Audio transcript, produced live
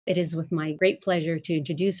It is with my great pleasure to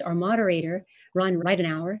introduce our moderator, Ron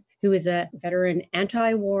Ridenauer, who is a veteran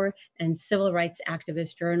anti-war and civil rights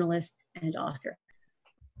activist, journalist, and author.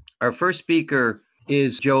 Our first speaker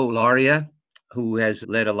is Joe Lauria, who has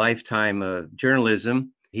led a lifetime of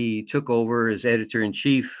journalism. He took over as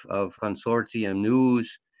editor-in-chief of Consortium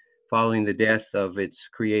News following the death of its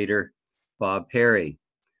creator, Bob Perry.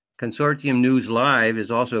 Consortium News Live is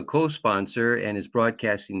also a co-sponsor and is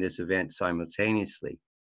broadcasting this event simultaneously.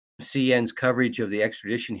 CN's coverage of the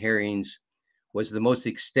extradition hearings was the most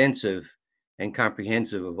extensive and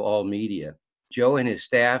comprehensive of all media. Joe and his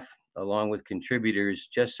staff, along with contributors,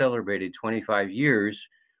 just celebrated 25 years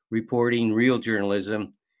reporting real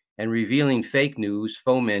journalism and revealing fake news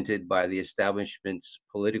fomented by the establishment's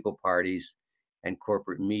political parties and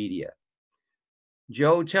corporate media.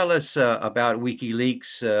 Joe, tell us about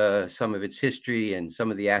WikiLeaks, some of its history and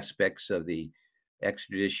some of the aspects of the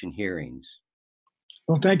extradition hearings.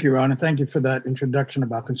 Well, thank you, Ron, and thank you for that introduction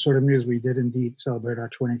about Consortium News. We did indeed celebrate our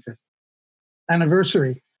 25th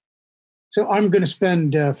anniversary. So I'm going to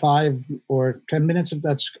spend 5 or 10 minutes, if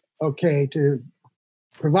that's okay, to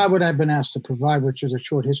provide what I've been asked to provide, which is a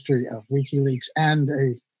short history of WikiLeaks and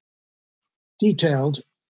a detailed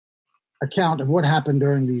account of what happened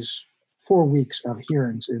during these 4 weeks of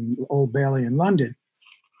hearings in Old Bailey in London.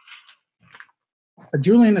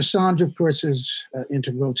 Julian Assange, of course, is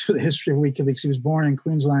integral to the history of WikiLeaks. He was born in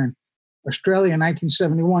Queensland, Australia in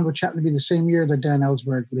 1971, which happened to be the same year that Daniel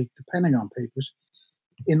Ellsberg leaked the Pentagon Papers.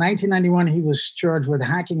 In 1991, he was charged with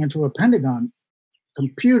hacking into a Pentagon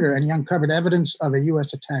computer, and he uncovered evidence of a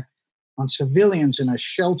U.S. attack on civilians in a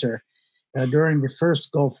shelter during the first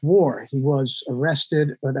Gulf War. He was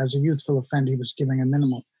arrested, but as a youthful offender, he was given a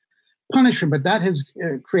minimal punishment. But that has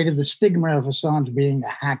created the stigma of Assange being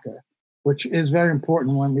a hacker, which is very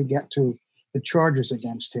important when we get to the charges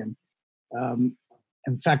against him.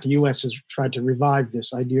 In fact, the U.S. has tried to revive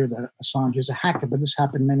this idea that Assange is a hacker, but this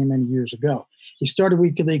happened many, many years ago. He started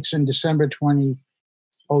WikiLeaks in December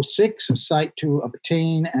 2006, a site to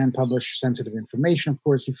obtain and publish sensitive information. Of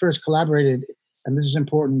course, he first collaborated, and this is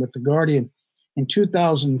important, with The Guardian in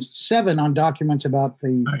 2007 on documents about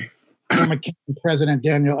the former President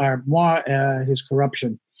Daniel Ellsberg, his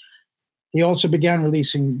corruption. He also began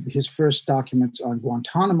releasing his first documents on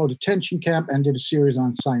Guantanamo detention camp and did a series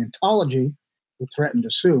on Scientology, who threatened to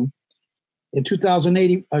sue. In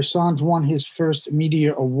 2008, Assange won his first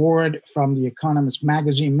media award from The Economist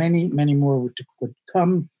magazine. Many, many more would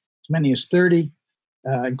come, as many as 30,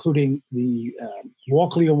 including the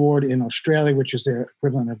Walkley Award in Australia, which is their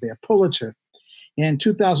equivalent of their Pulitzer. And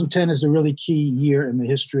 2010 is the really key year in the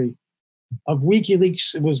history of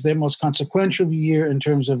WikiLeaks. It was their most consequential year in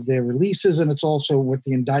terms of their releases, and it's also what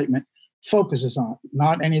the indictment focuses on,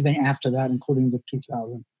 not anything after that, including the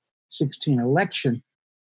 2016 election.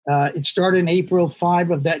 It started in April 5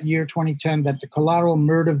 of that year, 2010, that the collateral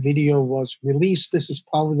murder video was released. This is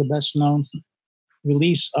probably the best known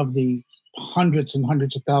release of the hundreds and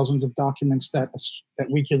hundreds of thousands of documents that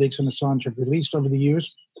WikiLeaks and Assange have released over the years.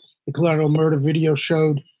 The collateral murder video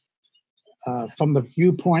showed from the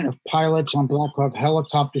viewpoint of pilots on Black Hawk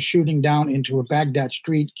helicopter shooting down into a Baghdad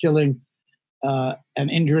street, killing and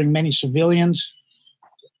injuring many civilians.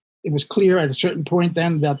 It was clear at a certain point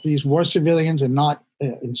then that these were civilians and not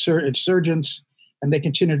insurgents, and they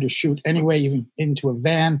continued to shoot anyway, even into a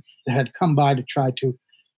van that had come by to try to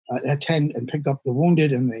attend and pick up the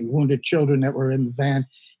wounded and the wounded children that were in the van.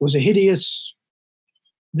 It was a hideous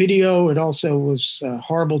video. It also was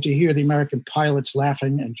horrible to hear the American pilots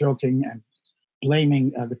laughing and joking and blaming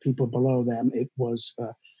the people below them. It was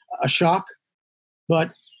a shock,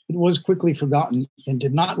 but it was quickly forgotten and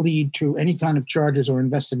did not lead to any kind of charges or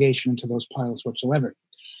investigation into those pilots whatsoever.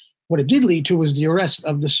 What it did lead to was the arrest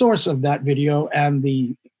of the source of that video and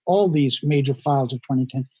all these major files of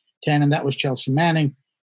 2010, and that was Chelsea Manning,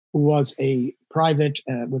 who was a private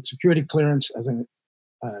with security clearance as an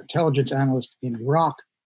intelligence analyst in Iraq,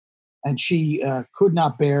 and she could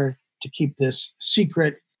not bear to keep this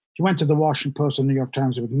secret. She went to the Washington Post and New York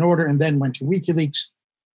Times, who ignored her, and then went to WikiLeaks.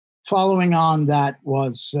 Following on that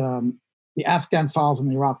was the Afghan files and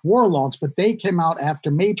the Iraq war logs, but they came out after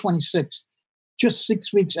May 26th, just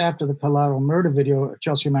 6 weeks after the collateral murder video.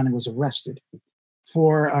 Chelsea Manning was arrested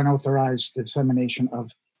for unauthorized dissemination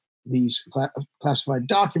of these classified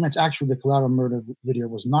documents. Actually, the collateral murder video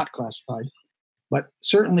was not classified, but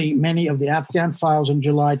certainly many of the Afghan files in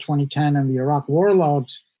July 2010 and the Iraq war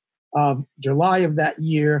logs of July of that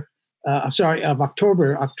year, of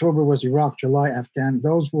October. October was Iraq, July Afghan.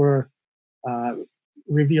 Those were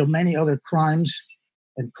revealed many other crimes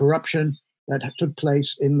and corruption that took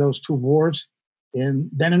place in those two wars. And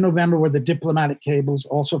then in November were the diplomatic cables,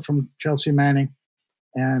 also from Chelsea Manning,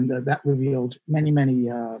 and that revealed many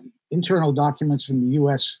internal documents from the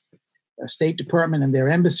U.S. State Department and their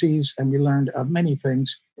embassies, and we learned of many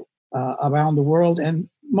things around the world. And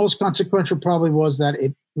most consequential probably was that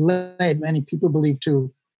it led, many people believe,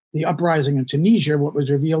 to the uprising in Tunisia, what was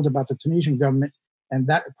revealed about the Tunisian government, and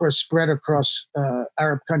that, of course, spread across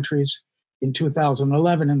Arab countries in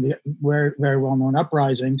 2011 in the very, very well-known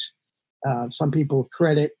uprisings. Some people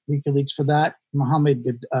credit WikiLeaks for that.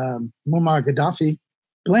 Muammar Gaddafi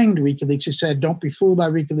blamed WikiLeaks. He said, "Don't be fooled by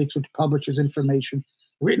WikiLeaks, which publishes information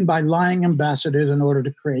written by lying ambassadors in order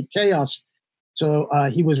to create chaos." So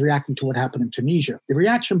he was reacting to what happened in Tunisia. The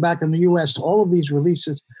reaction back in the U.S. to all of these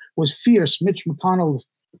releases was fierce. Mitch McConnell,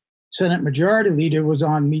 Senate Majority Leader, was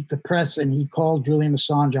on Meet the Press, and he called Julian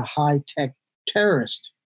Assange a high-tech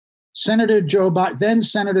terrorist. Then Senator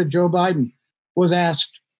Joe Biden was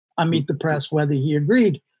asked on Meet the Press whether he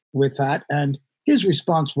agreed with that, and his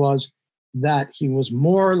response was that he was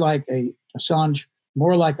more like Assange,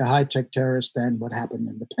 more like a high-tech terrorist than what happened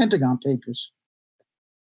in the Pentagon Papers.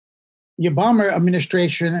 The Obama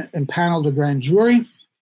administration impaneled a grand jury,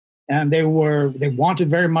 and they wanted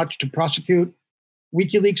very much to prosecute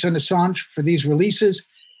WikiLeaks and Assange for these releases,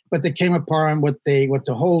 but they came upon what Eric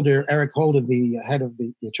Holder, the head of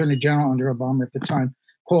the Attorney General under Obama at the time,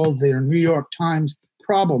 called the New York Times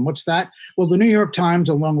problem. What's that? Well, the New York Times,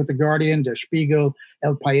 along with the Guardian, Der Spiegel,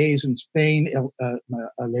 El País in Spain,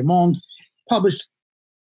 Le Monde, published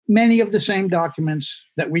many of the same documents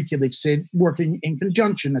that WikiLeaks did, working in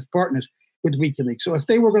conjunction as partners with WikiLeaks. So if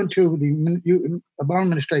they were going to, the Obama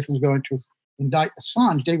administration was going to indict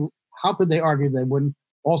Assange, how could they argue they wouldn't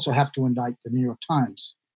also have to indict the New York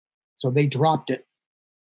Times? So they dropped it.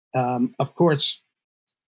 Of course,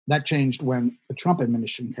 that changed when the Trump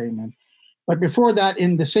administration came in. But before that,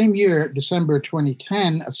 in the same year, December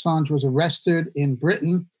 2010, Assange was arrested in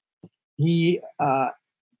Britain.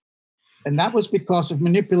 And that was because of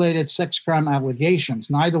manipulated sex crime allegations.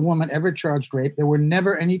 Neither woman ever charged rape. There were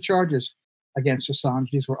never any charges against Assange.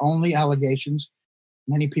 These were only allegations.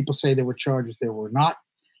 Many people say there were charges. There were not.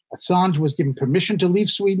 Assange was given permission to leave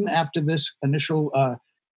Sweden after this initial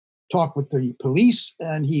talk with the police,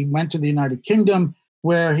 and he went to the United Kingdom,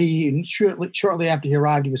 where shortly after he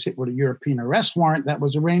arrived, he was hit with a European arrest warrant that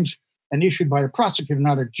was arranged and issued by a prosecutor,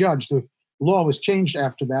 not a judge. The law was changed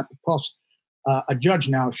after that because a judge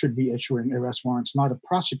now should be issuing arrest warrants, not a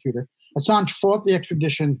prosecutor. Assange fought the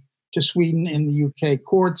extradition to Sweden in the UK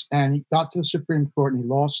courts, and he got to the Supreme Court and he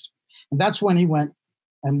lost. And that's when he went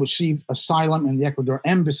and received asylum in the Ecuador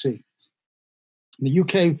embassy. The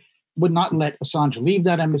UK would not let Assange leave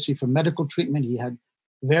that embassy for medical treatment. He had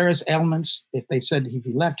various ailments. If they said if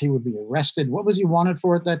he left, he would be arrested. What was he wanted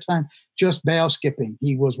for at that time? Just bail skipping.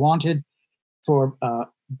 He was wanted for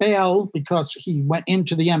bail because he went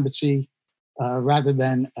into the embassy rather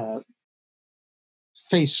than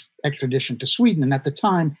face extradition to Sweden. And at the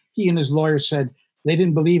time, he and his lawyer said they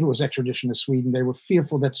didn't believe it was extradition to Sweden. They were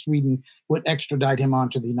fearful that Sweden would extradite him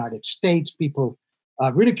onto the United States. People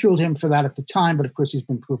ridiculed him for that at the time, but of course he's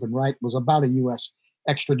been proven right. It was about a U.S.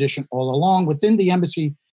 extradition all along. Within the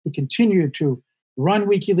embassy, he continued to run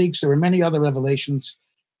WikiLeaks. There were many other revelations.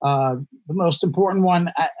 The most important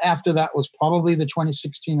one after that was probably the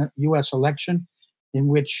 2016 U.S. election, in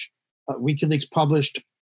which WikiLeaks published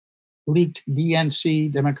leaked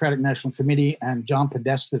DNC, Democratic National Committee, and John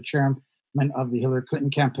Podesta, the chairman of the Hillary Clinton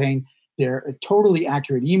campaign. They're totally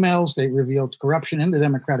accurate emails. They revealed corruption in the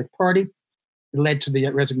Democratic Party. It led to the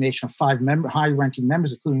resignation of 5 high-ranking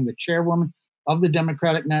members, including the chairwoman of the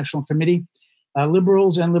Democratic National Committee.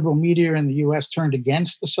 Liberals and liberal media in the U.S. turned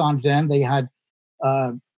against Assange then. They had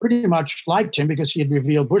pretty much liked him because he had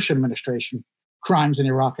revealed Bush administration crimes in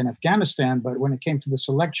Iraq and Afghanistan. But when it came to this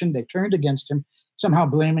election, they turned against him, somehow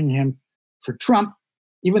blaming him for Trump,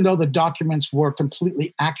 even though the documents were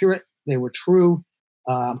completely accurate. They were true.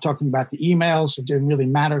 I'm talking about the emails. It didn't really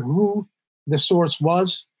matter who the source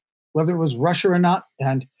was, whether it was Russia or not.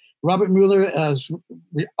 And Robert Mueller's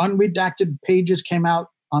unredacted pages came out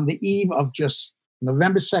on the eve of just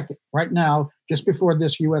November 2nd, right now, just before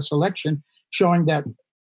this U.S. election, showing that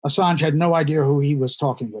Assange had no idea who he was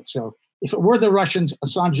talking with. So if it were the Russians,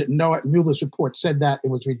 Assange didn't know it. Mueller's report said that it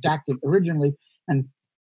was redacted originally. And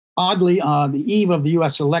oddly, on the eve of the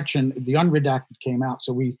U.S. election, the unredacted came out.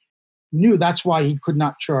 So we knew that's why he could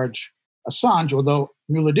not charge Assange, although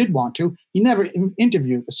Mueller did want to. He never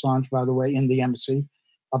interviewed Assange, by the way, in the embassy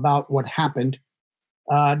about what happened.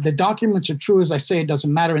 The documents are true. As I say, it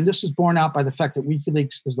doesn't matter. And this is borne out by the fact that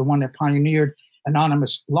WikiLeaks is the one that pioneered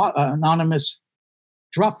anonymous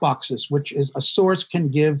drop boxes, which is a source can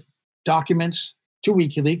give documents to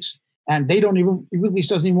WikiLeaks, and WikiLeaks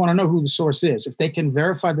doesn't even want to know who the source is. If they can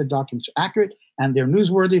verify the documents are accurate and they're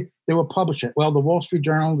newsworthy, they will publish it. Well, the Wall Street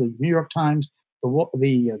Journal, the New York Times,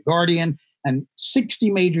 the Guardian, and 60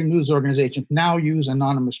 major news organizations now use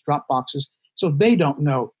anonymous drop boxes, so they don't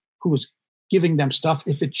know who's giving them stuff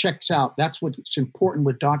if it checks out. That's what's important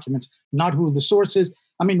with documents, not who the source is.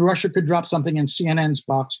 I mean, Russia could drop something in CNN's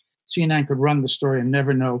box. CNN could run the story and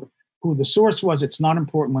never know who the source was. It's not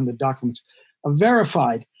important when the documents are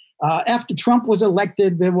verified. After Trump was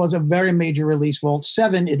elected, there was a very major release. Vault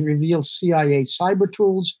 7, it revealed CIA cyber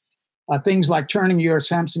tools, things like turning your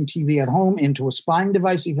Samsung TV at home into a spying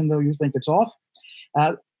device, even though you think it's off,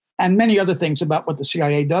 and many other things about what the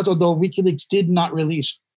CIA does, although WikiLeaks did not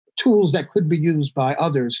release tools that could be used by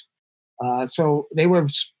others. So they were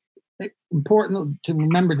important to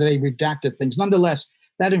remember that they redacted things. Nonetheless,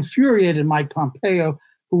 that infuriated Mike Pompeo,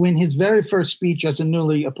 who in his very first speech as a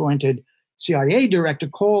newly appointed CIA director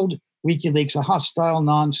called WikiLeaks a hostile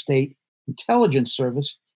non-state intelligence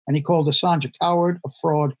service, and he called Assange a coward, a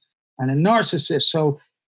fraud, and a narcissist. So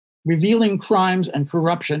revealing crimes and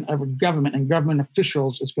corruption of government and government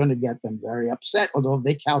officials is going to get them very upset, although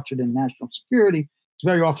they couch it in national security. It's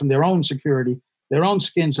very often their own security, their own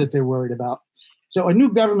skins that they're worried about. So a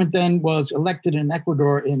new government then was elected in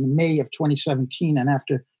Ecuador in May of 2017, and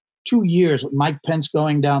after 2 years with Mike Pence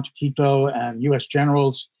going down to Quito and U.S.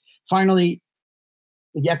 generals, finally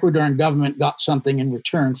the Ecuadorian government got something in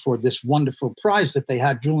return for this wonderful prize that they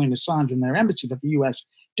had, Julian Assange, in their embassy that the U.S.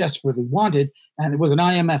 desperately wanted. And it was an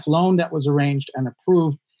IMF loan that was arranged and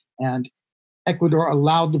approved. And Ecuador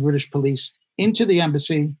allowed the British police into the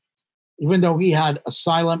embassy, even though he had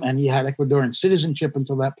asylum and he had Ecuadorian citizenship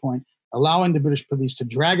until that point, allowing the British police to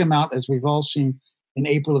drag him out, as we've all seen in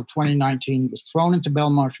April of 2019. He was thrown into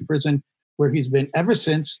Belmarsh prison, where he's been ever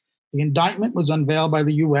since. The indictment was unveiled by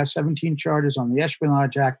the U.S., 17 charges on the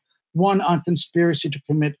Espionage Act, one on conspiracy to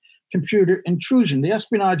commit computer intrusion. The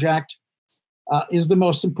Espionage Act is the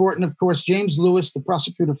most important. Of course, James Lewis, the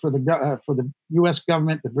prosecutor for the U.S.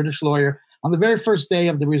 government, the British lawyer, on the very first day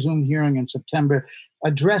of the resumed hearing in September,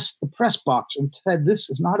 addressed the press box and said, "This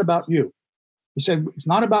is not about you." He said, "It's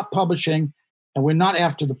not about publishing, and we're not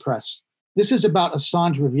after the press. This is about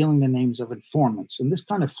Assange revealing the names of informants." And this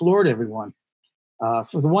kind of floored everyone.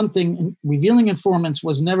 For the one thing, revealing informants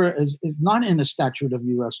is not in the statute of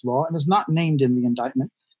U.S. law and is not named in the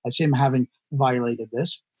indictment as him having violated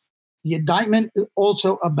this. The indictment is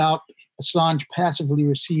also about Assange passively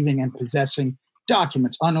receiving and possessing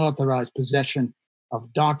documents, unauthorized possession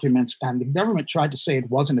of documents. And the government tried to say it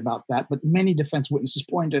wasn't about that, but many defense witnesses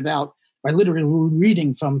pointed out by literally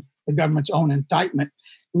reading from the government's own indictment.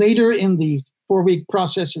 Later in the 4-week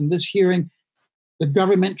process in this hearing, the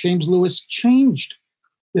government, James Lewis, changed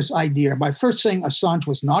this idea by first saying Assange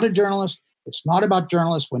was not a journalist. It's not about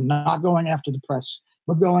journalists. We're not going after the press.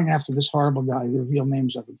 We're going after this horrible guy who revealed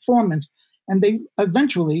names of informants. And they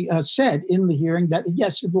eventually said in the hearing that,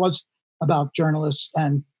 yes, it was about journalists,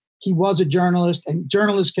 and he was a journalist, and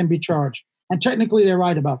journalists can be charged. And technically they're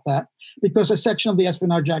right about that, because a section of the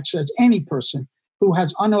Espionage Act says any person who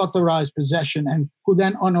has unauthorized possession and who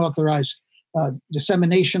then unauthorized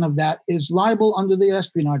dissemination of that is liable under the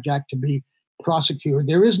Espionage Act to be prosecuted.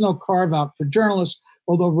 There is no carve-out for journalists,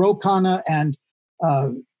 although Ro Khanna and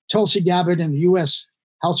Tulsi Gabbard in the U.S.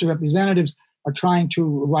 House of Representatives are trying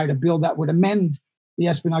to write a bill that would amend the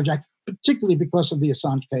Espionage Act, particularly because of the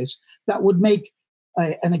Assange case, that would make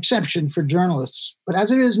an exception for journalists. But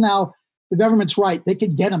as it is now, the government's right. They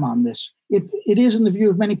could get him on this. It is, in the view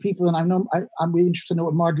of many people, and I'm really interested to know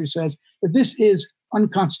what Marjorie says, that this is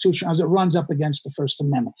unconstitutional as it runs up against the First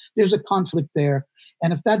Amendment. There's a conflict there.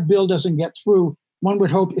 And if that bill doesn't get through, one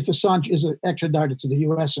would hope, if Assange is extradited to the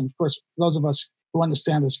U.S., and of course, those of us who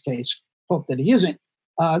understand this case hope that he isn't,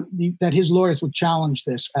 that his lawyers would challenge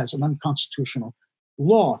this as an unconstitutional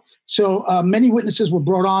law. So many witnesses were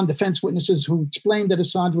brought on, defense witnesses, who explained that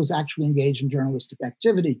Assange was actually engaged in journalistic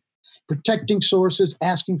activity, protecting sources,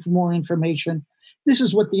 asking for more information. This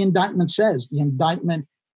is what the indictment says. The indictment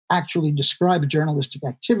actually described journalistic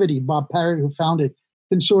activity. Bob Parry, who founded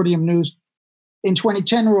Consortium News, in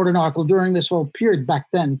 2010 wrote an article during this whole period back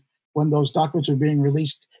then when those documents were being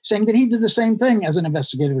released, saying that he did the same thing as an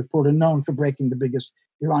investigative reporter known for breaking the biggest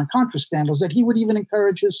Iran-Contra scandals, that he would even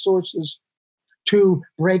encourage his sources to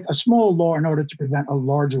break a small law in order to prevent a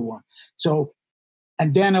larger one. So,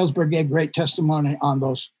 and Dan Ellsberg gave great testimony on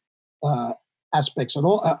those aspects of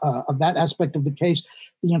that aspect of the case.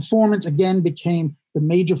 The informants again became the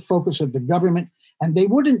major focus of the government, and they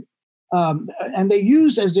wouldn't. And they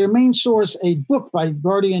used as their main source a book by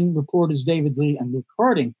Guardian reporters David Lee and Luke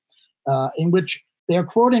Harding, in which They're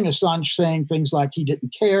quoting Assange saying things like he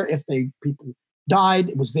didn't care if people died,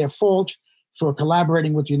 it was their fault for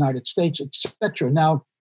collaborating with the United States, etc. Now,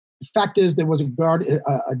 the fact is there was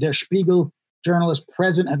a Der Spiegel journalist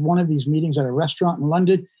present at one of these meetings at a restaurant in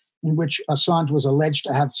London in which Assange was alleged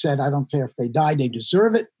to have said, I don't care if they die, they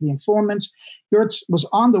deserve it. The informants, Gertz was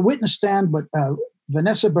on the witness stand, but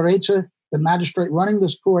Vanessa Barreza, the magistrate running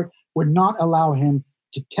this court, would not allow him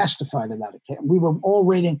to testify to that account. We were all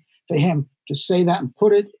waiting for him to say that and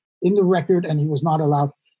put it in the record, and he was not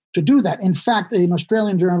allowed to do that. In fact, an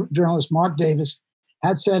Australian journalist, Mark Davis,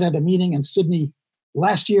 had said at a meeting in Sydney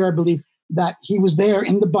last year, I believe, that he was there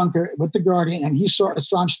in the bunker with The Guardian, and he saw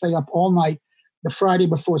Assange stay up all night the Friday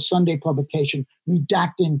before Sunday publication,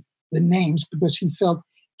 redacting the names because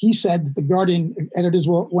he said that The Guardian editors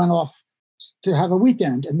went off to have a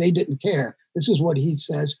weekend and they didn't care. This is what he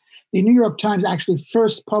says. The New York Times actually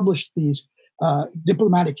first published these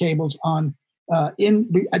diplomatic cables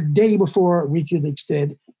in a day before WikiLeaks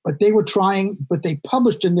did, but they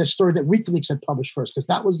published in their story that WikiLeaks had published first because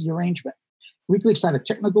that was the arrangement. WikiLeaks had a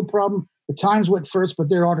technical problem. The Times went first, but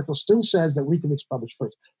their article still says that WikiLeaks published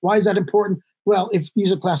first. Why is that important? Well, if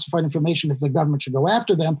these are classified information, if the government should go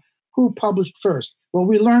after them, who published first? Well,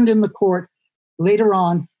 we learned in the court later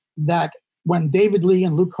on that when David Lee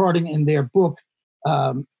and Luke Harding in their book,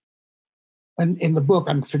 in the book,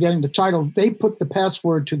 I'm forgetting the title, they put the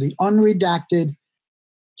password to the unredacted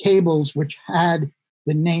cables which had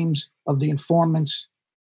the names of the informants.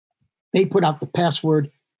 They put out the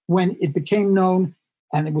password. When it became known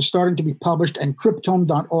and it was starting to be published, and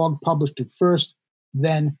Cryptome.org published it first,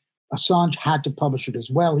 then Assange had to publish it as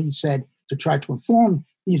well, he said, to try to inform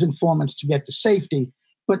these informants to get to safety.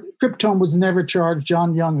 But Cryptome was never charged.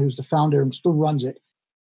 John Young, who's the founder and still runs it,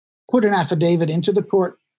 put an affidavit into the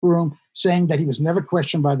courtroom saying that he was never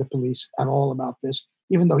questioned by the police at all about this,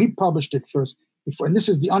 even though he published it first before. And this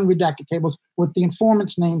is the unredacted cables with the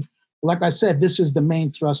informant's name. Like I said, this is the main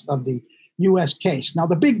thrust of the U.S. case. Now,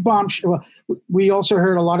 the big bombshell, we also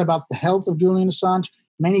heard a lot about the health of Julian Assange.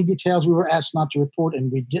 Many details we were asked not to report,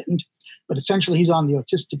 and we didn't. But essentially, he's on the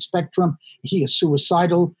autistic spectrum. He is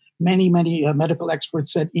suicidal. Many medical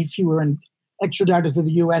experts said if he were extradited to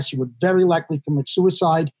the U.S., he would very likely commit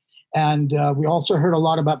suicide. And we also heard a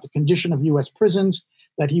lot about the condition of U.S. prisons,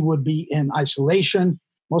 that he would be in isolation,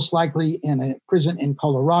 most likely in a prison in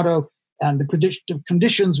Colorado. And the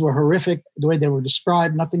conditions were horrific, the way they were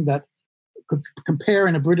described, nothing that could compare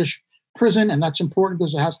in a British prison. And that's important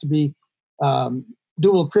because there has to be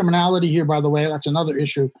dual criminality here, by the way. That's another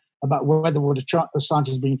issue about whether what Assange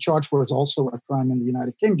is being charged for is also a crime in the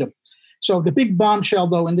United Kingdom. So the big bombshell,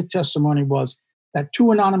 though, in the testimony was that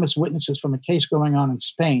two anonymous witnesses from a case going on in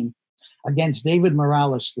Spain against David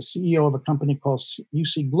Morales, the CEO of a company called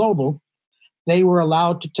UC Global, they were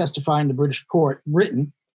allowed to testify in the British court,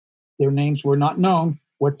 written. Their names were not known.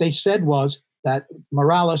 What they said was that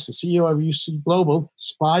Morales, the CEO of UC Global,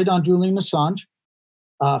 spied on Julian Assange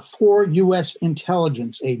for U.S.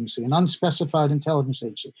 intelligence agency, an unspecified intelligence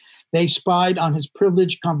agency. They spied on his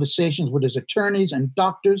privileged conversations with his attorneys and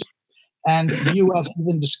doctors, and the U.S.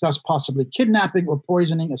 even discussed possibly kidnapping or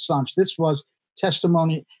poisoning Assange. This was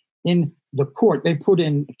testimony in the court. They put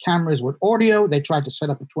in cameras with audio. They tried to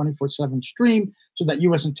set up a 24/7 stream so that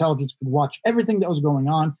U.S. intelligence could watch everything that was going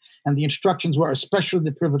on. And the instructions were especially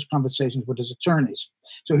the privileged conversations with his attorneys.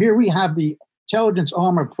 So here we have the intelligence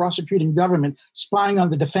arm of prosecuting government spying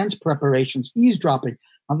on the defense preparations, eavesdropping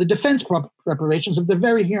on the defense preparations of the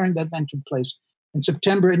very hearing that then took place in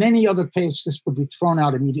September. In any other case, this would be thrown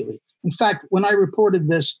out immediately. In fact, when I reported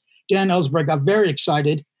this, Daniel Ellsberg got very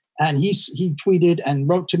excited, and he tweeted and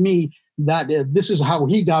wrote to me that this is how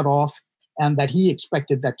he got off, and that he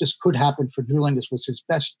expected that this could happen for Julian. This was his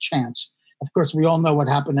best chance. Of course, we all know what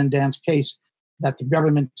happened in Dan's case, that the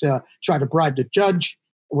government tried to bribe the judge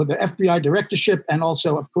with the FBI directorship, and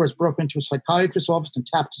also, of course, broke into a psychiatrist's office and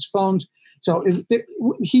tapped his phones. So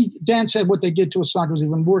Dan said what they did to Assange was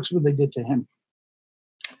even worse than what they did to him.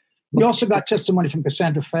 We also got testimony from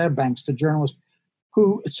Cassandra Fairbanks, the journalist,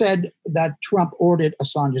 who said that Trump ordered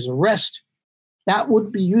Assange's arrest. That would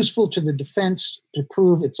be useful to the defense to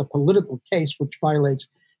prove it's a political case which violates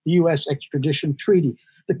the U.S. extradition treaty.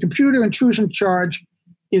 The computer intrusion charge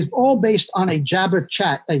is all based on a Jabber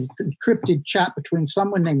chat, a encrypted chat between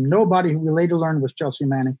someone named Nobody, who we later learned was Chelsea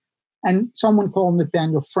Manning, and someone called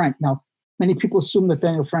Nathaniel Frank. Now, many people assume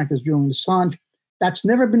Nathaniel Frank is Julian Assange. That's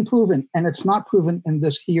never been proven, and it's not proven in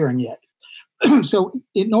this hearing yet. So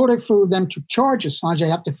in order for them to charge Assange, they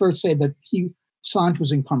have to first say that Assange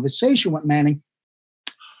was in conversation with Manning.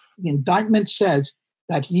 The indictment says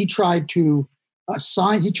that he tried to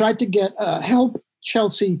help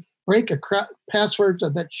Chelsea break a password so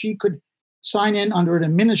that she could sign in under an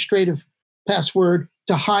administrative password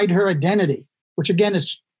to hide her identity, which again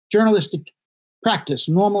is journalistic practice,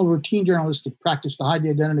 normal routine journalistic practice to hide the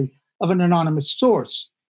identity of an anonymous source.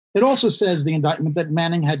 It also says the indictment that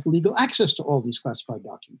Manning had legal access to all these classified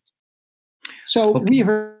documents. So we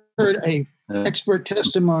heard a expert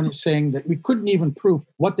testimony saying that we couldn't even prove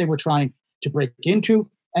what they were trying to break into,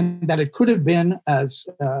 and that it could have been as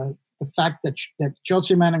the fact that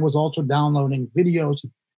Chelsea Manning was also downloading videos,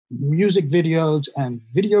 music videos, and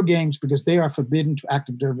video games because they are forbidden to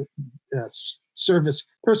active service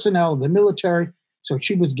personnel of the military. So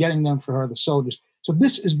she was getting them for her, the soldiers. So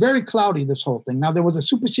this is very cloudy, this whole thing. Now, there was a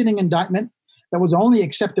superseding indictment that was only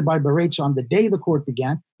accepted by Baretz on the day the court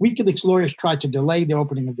began. WikiLeaks lawyers tried to delay the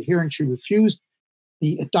opening of the hearing. She refused.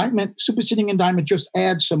 The superseding indictment just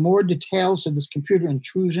adds some more details to this computer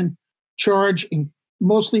intrusion charge,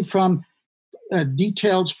 mostly from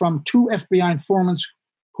details from two FBI informants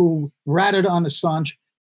who ratted on Assange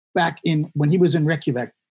back when he was in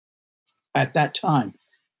Reykjavik at that time.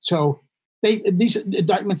 So these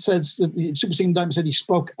indictment says, the superseding indictment said he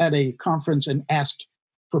spoke at a conference and asked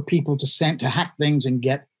for people to hack things and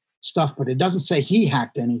get stuff, but it doesn't say he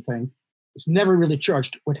hacked anything. It's never really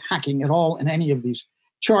charged with hacking at all in any of these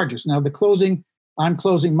charges. Now, I'm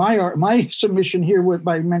closing my submission here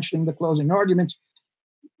by mentioning the closing arguments.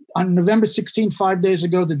 On November 16, 5 days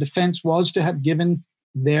ago, the defense was to have given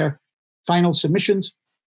their final submissions,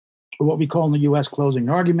 or what we call in the U.S. closing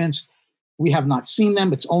arguments. We have not seen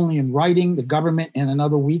them. It's only in writing. The government in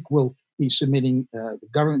another week will be submitting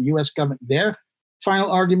the U.S. government their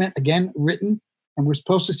final argument, again, written, and we're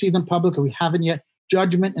supposed to see them publicly. We haven't yet.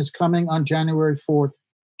 Judgment is coming on January 4th,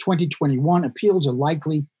 2021. Appeals are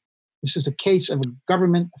likely. This is a case of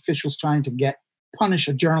government officials trying to punish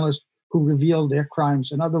a journalist who revealed their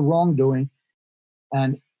crimes and other wrongdoing.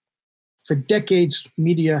 And for decades,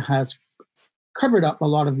 media has covered up a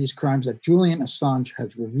lot of these crimes that Julian Assange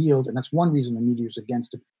has revealed, and that's one reason the media is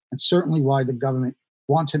against him, and certainly why the government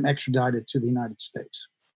wants him extradited to the United States.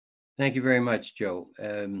 Thank you very much, Joe.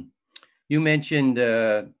 You mentioned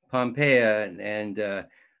Pompeii, and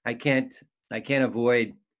I can't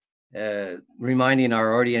avoid reminding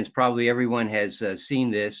our audience. Probably everyone has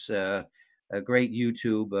seen this. A great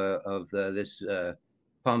YouTube of this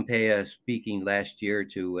Pompeii speaking last year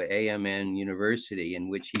to AMN University, in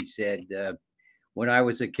which he said, "When I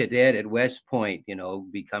was a cadet at West Point,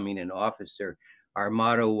 becoming an officer, our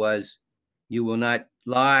motto was, you will not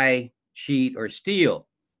lie, cheat, or steal,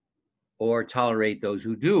 or tolerate those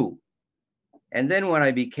who do. And then when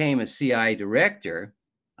I became a CI director,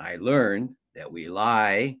 I learned that we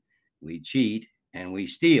lie, we cheat, and we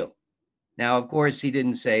steal." Now, of course, he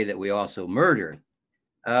didn't say that we also murder,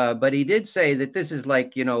 but he did say that this is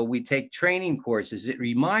like, we take training courses. It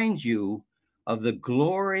reminds you of the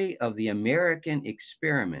glory of the American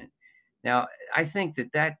experiment. Now, I think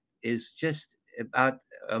that is just about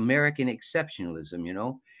American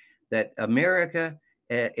exceptionalism, that America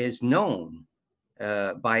is known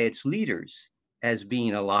by its leaders as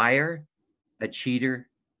being a liar, a cheater,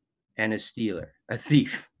 and a stealer, a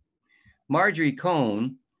thief. Marjorie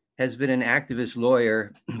Cohn has been an activist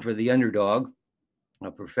lawyer for the underdog,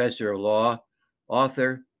 a professor of law,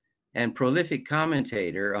 author, and prolific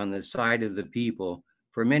commentator on the side of the people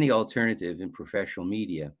for many alternative and professional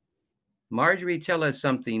media. Marjorie, tell us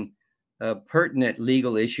something pertinent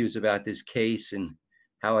legal issues about this case and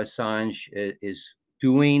how Assange is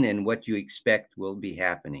doing and what you expect will be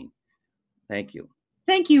happening. Thank you.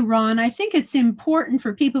 Thank you, Ron. I think it's important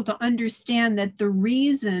for people to understand that the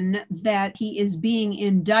reason that he is being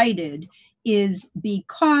indicted is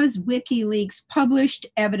because WikiLeaks published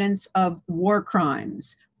evidence of war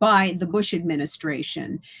crimes by the Bush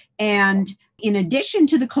administration. And in addition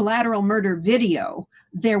to the collateral murder video,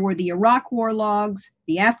 there were the Iraq war logs,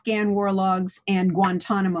 the Afghan war logs, and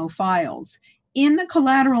Guantanamo files. In the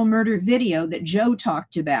collateral murder video that Joe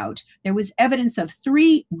talked about, there was evidence of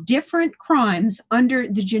 3 different crimes under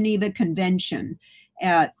the Geneva Convention,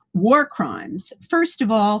 war crimes. First of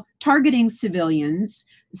all, targeting civilians.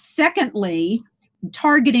 Secondly,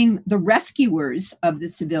 targeting the rescuers of the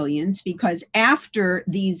civilians, because after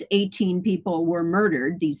these 18 people were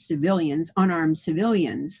murdered, these civilians, unarmed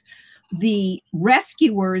civilians, the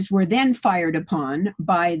rescuers were then fired upon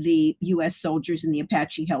by the U.S. soldiers in the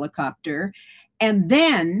Apache helicopter. And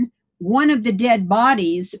then one of the dead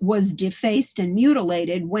bodies was defaced and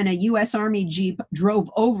mutilated when a U.S. Army Jeep drove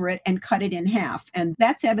over it and cut it in half. And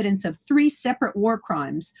that's evidence of 3 separate war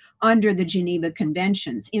crimes under the Geneva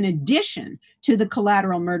Conventions. In addition to the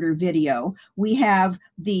collateral murder video, we have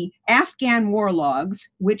the Afghan war logs,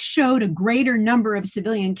 which showed a greater number of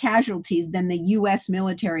civilian casualties than the U.S.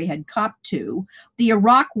 military had copped to, the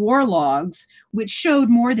Iraq war logs, which showed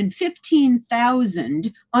more than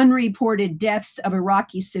 15,000 unreported deaths of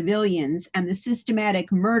Iraqi civilians, and the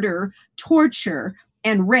systematic murder, torture,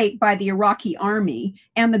 and rape by the Iraqi army,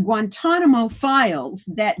 and the Guantanamo files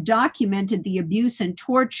that documented the abuse and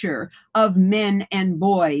torture of men and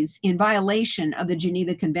boys in violation of the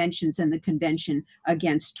Geneva Conventions and the Convention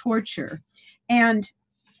Against Torture. And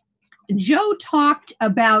Joe talked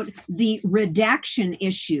about the redaction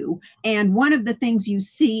issue, and one of the things you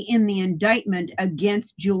see in the indictment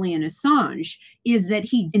against Julian Assange is that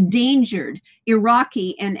he endangered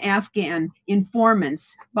Iraqi and Afghan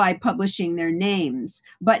informants by publishing their names.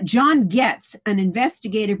 But John Getz, an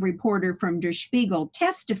investigative reporter from Der Spiegel,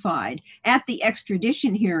 testified at the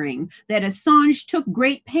extradition hearing that Assange took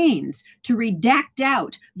great pains to redact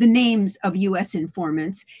out the names of U.S.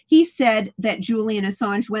 informants. He said that Julian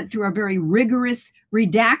Assange went through a very rigorous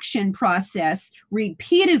redaction process,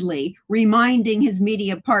 repeatedly reminding his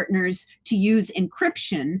media partners to use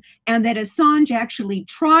encryption, and that Assange actually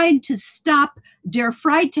tried to stop Der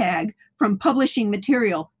Freitag from publishing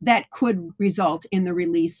material that could result in the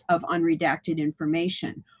release of unredacted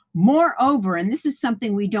information. Moreover, and this is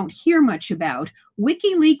something we don't hear much about,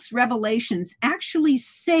 WikiLeaks revelations actually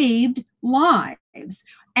saved lives.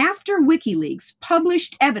 After WikiLeaks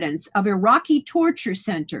published evidence of Iraqi torture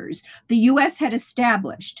centers the U.S. had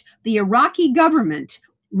established, the Iraqi government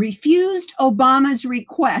refused Obama's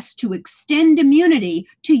request to extend immunity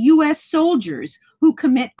to U.S. soldiers who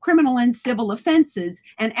commit criminal and civil offenses,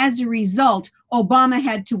 and as a result, Obama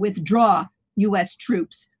had to withdraw U.S.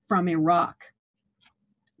 troops from Iraq.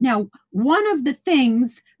 Now, one of the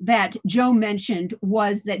things that Joe mentioned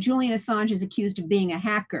was that Julian Assange is accused of being a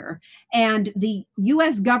hacker, and the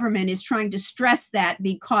US government is trying to stress that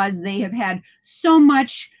because they have had so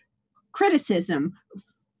much criticism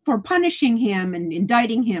for punishing him and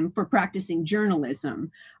indicting him for practicing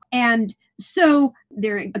journalism. And so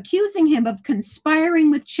they're accusing him of conspiring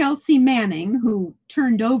with Chelsea Manning, who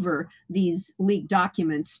turned over these leaked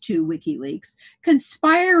documents to WikiLeaks,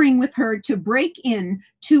 conspiring with her to break in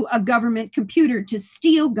to a government computer to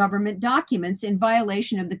steal government documents in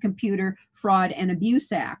violation of the Computer Fraud and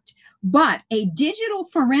Abuse Act. But a digital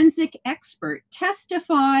forensic expert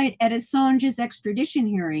testified at Assange's extradition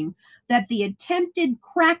hearing that the attempted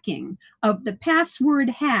cracking of the password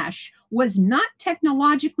hash was not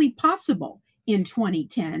technologically possible in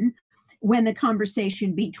 2010 when the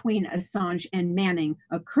conversation between Assange and Manning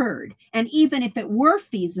occurred. And even if it were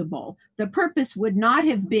feasible, the purpose would not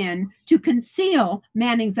have been to conceal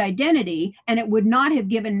Manning's identity, and it would not have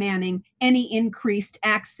given Manning any increased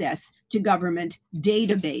access to government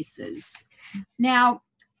databases. Now,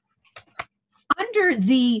 under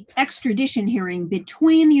the extradition hearing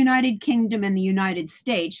between the United Kingdom and the United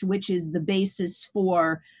States, which is the basis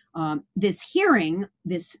for this hearing,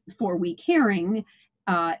 this 4-week hearing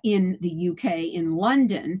in the UK in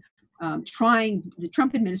London, the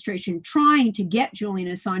Trump administration trying to get Julian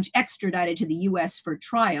Assange extradited to the US for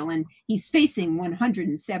trial, and he's facing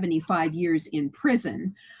 175 years in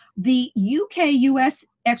prison. The UK-US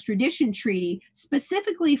extradition treaty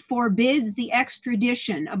specifically forbids the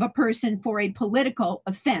extradition of a person for a political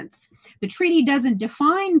offense. The treaty doesn't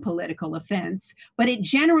define political offense, but it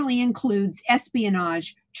generally includes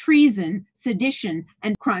espionage, treason, sedition,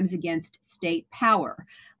 and crimes against state power.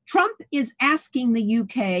 Trump is asking the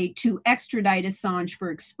UK to extradite Assange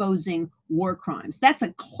for exposing war crimes. That's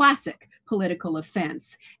a classic political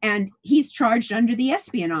offense, and he's charged under the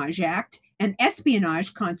Espionage Act, and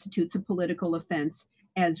espionage constitutes a political offense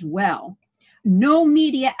as well. No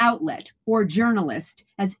media outlet or journalist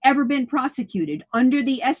has ever been prosecuted under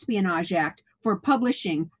the Espionage Act for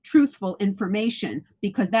publishing truthful information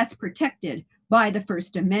because that's protected by the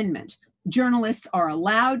First Amendment. Journalists are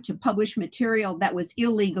allowed to publish material that was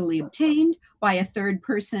illegally obtained by a third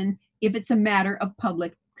person if it's a matter of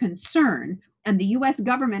public concern. And the US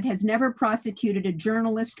government has never prosecuted a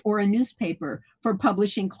journalist or a newspaper for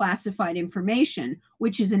publishing classified information,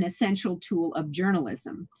 which is an essential tool of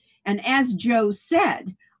journalism. And as Joe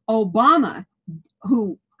said, Obama,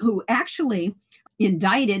 who actually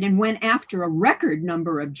indicted and went after a record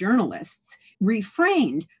number of journalists,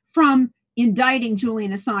 refrained from indicting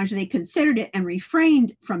Julian Assange. They considered it and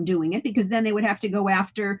refrained from doing it because then they would have to go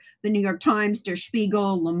after the New York Times, Der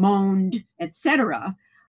Spiegel, Le Monde, etc.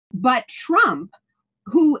 But Trump,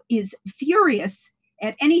 who is furious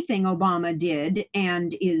at anything Obama did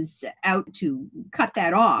and is out to cut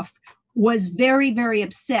that off, was very, very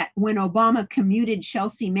upset when Obama commuted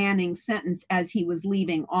Chelsea Manning's sentence as he was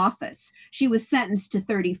leaving office. She was sentenced to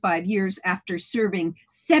 35 years after serving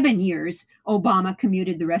 7 years. Obama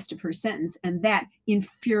commuted the rest of her sentence, and that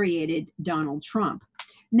infuriated Donald Trump.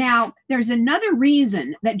 Now, there's another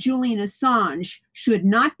reason that Julian Assange should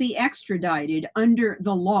not be extradited under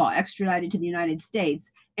the law, extradited to the United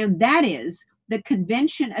States, and that is the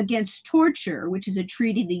Convention Against Torture, which is a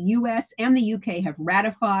treaty the US and the UK have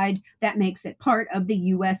ratified. That makes it part of the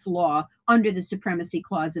US law under the Supremacy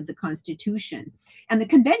Clause of the Constitution. And the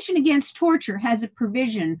Convention Against Torture has a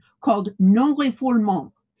provision called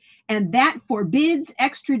non-refoulement, and that forbids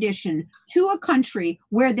extradition to a country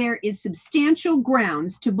where there is substantial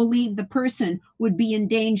grounds to believe the person would be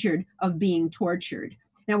endangered of being tortured.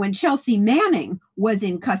 Now, when Chelsea Manning was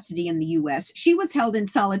in custody in the US, she was held in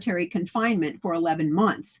solitary confinement for 11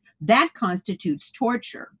 months. That constitutes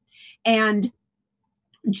torture. And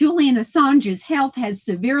Julian Assange's health has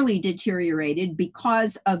severely deteriorated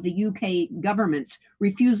because of the UK government's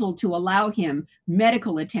refusal to allow him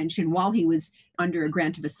medical attention while he was under a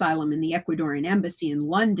grant of asylum in the Ecuadorian embassy in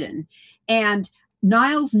London. And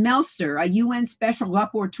Niles Melser, a UN special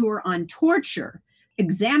rapporteur on torture,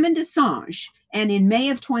 examined Assange, and in May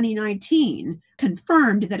of 2019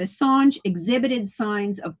 confirmed that Assange exhibited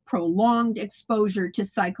signs of prolonged exposure to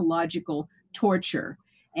psychological torture.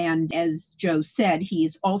 And as Joe said, he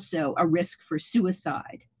is also a risk for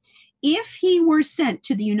suicide. If he were sent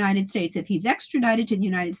to the United States, if he's extradited to the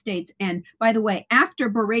United States, and by the way, after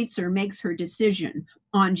Baretzer makes her decision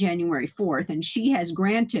on January 4th, and she has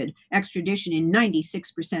granted extradition in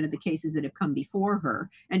 96% of the cases that have come before her,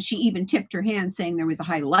 and she even tipped her hand saying there was a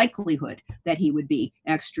high likelihood that he would be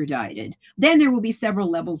extradited, then there will be several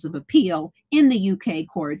levels of appeal in the UK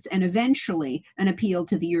courts and eventually an appeal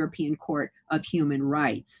to the European Court of Human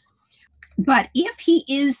Rights. But if he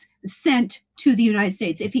is sent to the United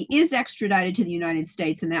States, if he is extradited to the United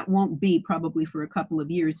States, and that won't be probably for a couple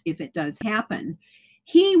of years if it does happen,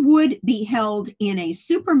 he would be held in a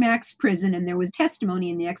supermax prison, and there was testimony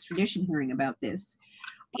in the extradition hearing about this,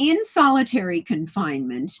 in solitary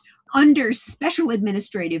confinement, under special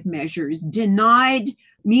administrative measures, denied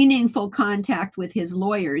meaningful contact with his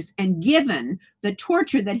lawyers, and given the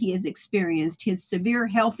torture that he has experienced, his severe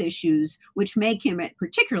health issues, which make him at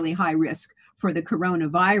particularly high risk for the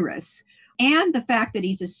coronavirus, and the fact that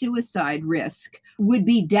he's a suicide risk, would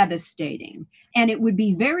be devastating. And it would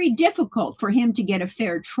be very difficult for him to get a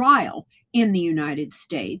fair trial in the United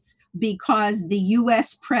States because the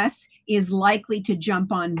US press is likely to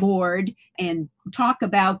jump on board and talk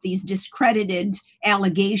about these discredited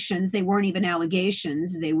allegations. They weren't even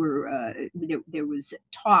allegations. They were there was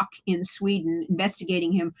talk in Sweden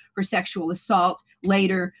investigating him for sexual assault.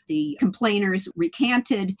 Later, the complainers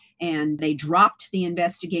recanted and they dropped the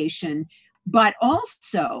investigation. But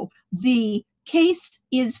also, the case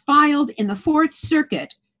is filed in the Fourth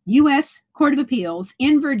Circuit, U.S. Court of Appeals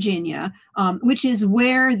in Virginia, which is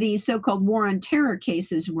where the so-called War on Terror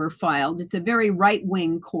cases were filed. It's a very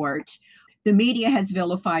right-wing court. The media has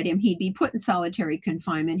vilified him. He'd be put in solitary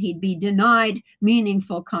confinement. He'd be denied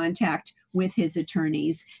meaningful contact with his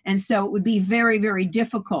attorneys. And so it would be very, very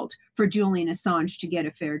difficult for Julian Assange to get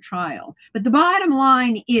a fair trial. But the bottom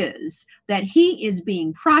line is that he is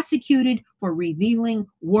being prosecuted for revealing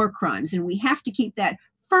war crimes. And we have to keep that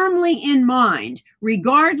firmly in mind,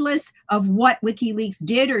 regardless of what WikiLeaks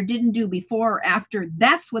did or didn't do before or after.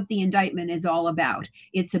 That's what the indictment is all about.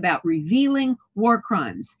 It's about revealing war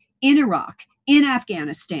crimes in Iraq, in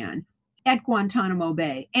Afghanistan, at Guantanamo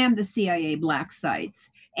Bay, and the CIA black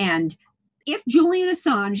sites. And if Julian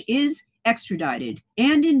Assange is extradited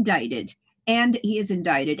and indicted, and he is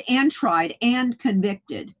indicted and tried and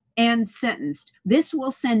convicted and sentenced, this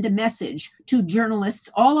will send a message to journalists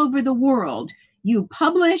all over the world. You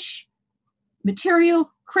publish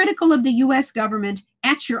material critical of the US government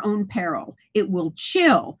at your own peril. It will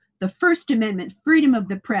chill the First Amendment freedom of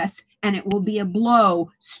the press, and it will be a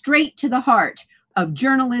blow straight to the heart of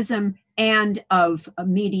journalism and of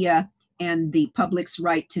media and the public's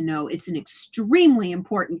right to know. It's an extremely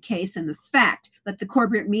important case, and the fact that the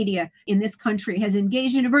corporate media in this country has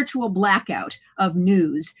engaged in a virtual blackout of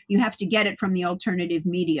news. You have to get it from the alternative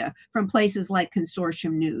media, from places like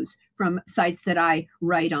Consortium News, from sites that I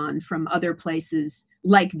write on, from other places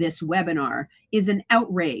like this webinar, is an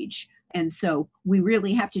outrage. And so we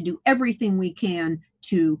really have to do everything we can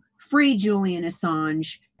to free Julian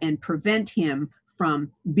Assange and prevent him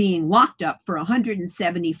from being locked up for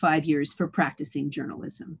 175 years for practicing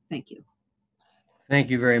journalism. Thank you. Thank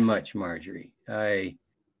you very much, Marjorie.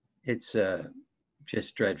 It's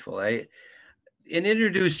just dreadful. In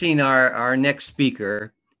introducing our next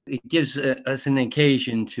speaker, it gives us an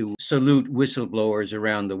occasion to salute whistleblowers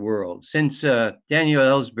around the world. Since Daniel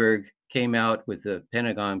Ellsberg came out with the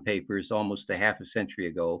Pentagon Papers almost a half a century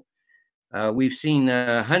ago, we've seen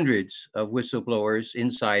hundreds of whistleblowers,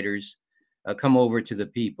 insiders, come over to the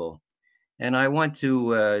people. And I want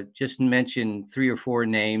to just mention 3 or 4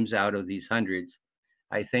 names out of these hundreds.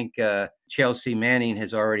 I think Chelsea Manning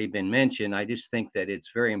has already been mentioned. I just think that it's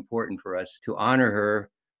very important for us to honor her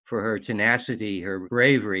for her tenacity, her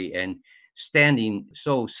bravery, and standing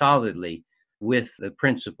so solidly with the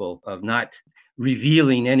principle of not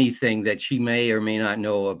revealing anything that she may or may not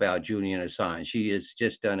know about Julian Assange. She has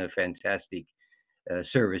just done a fantastic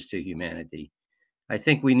service to humanity. I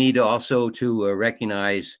think we need also to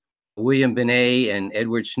recognize William Binet and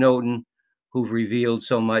Edward Snowden, who've revealed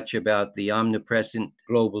so much about the omnipresent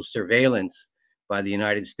global surveillance by the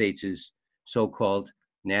United States' so-called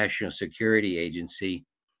National Security Agency.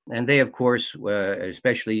 And they, of course,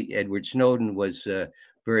 especially Edward Snowden, was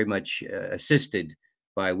very much assisted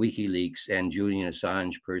by WikiLeaks and Julian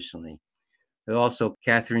Assange personally. Also,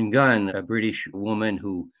 Catherine Gunn, a British woman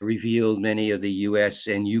who revealed many of the US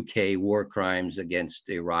and UK war crimes against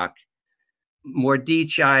Iraq.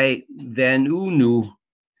 Mordechai Vanunu,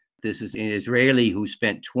 this is an Israeli who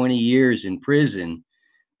spent 20 years in prison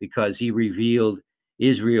because he revealed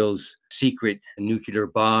Israel's secret nuclear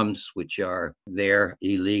bombs, which are there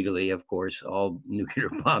illegally. Of course, all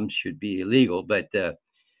nuclear bombs should be illegal, but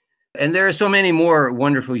and there are so many more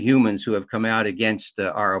wonderful humans who have come out against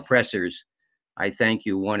our oppressors. I thank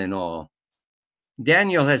you, one and all.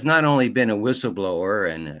 Daniel has not only been a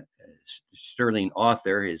whistleblower and a sterling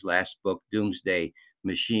author. His last book, Doomsday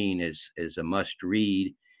Machine, is a must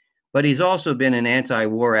read. But he's also been an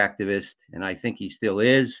anti-war activist, and I think he still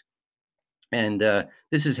is. And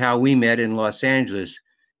this is how we met in Los Angeles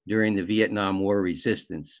during the Vietnam War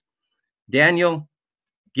resistance. Daniel,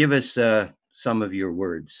 give us some of your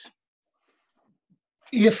words.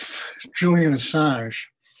 If Julian Assange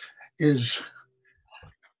is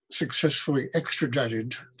successfully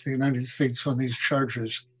extradited to the United States on these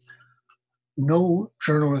charges, no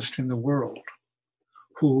journalist in the world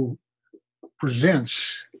who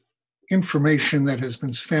presents information that has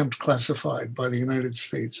been stamped classified by the United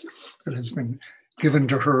States, that has been given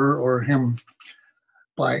to her or him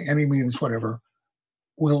by any means whatever,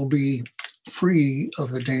 will be free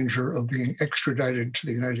of the danger of being extradited to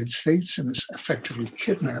the United States and is effectively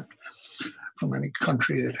kidnapped from any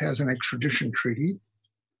country that has an extradition treaty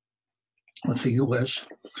with the US.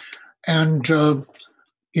 And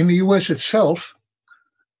in the US itself,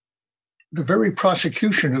 the very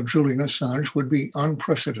prosecution of Julian Assange would be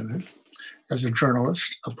unprecedented as a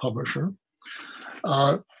journalist, a publisher.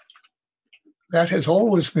 That has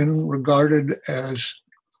always been regarded as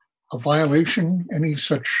a violation, any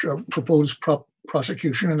such proposed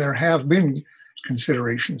prosecution, and there have been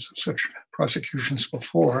considerations of such prosecutions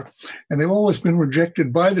before, and they've always been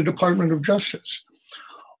rejected by the Department of Justice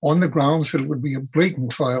on the grounds that it would be a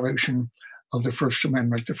blatant violation of the First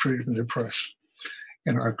Amendment, the freedom of the press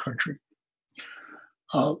in our country.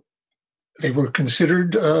 They were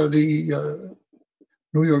considered, the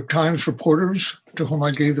New York Times reporters to whom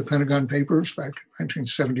I gave the Pentagon Papers back in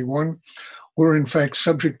 1971 were in fact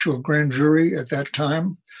subject to a grand jury at that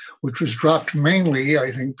time, which was dropped mainly, I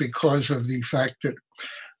think, because of the fact that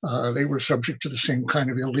they were subject to the same kind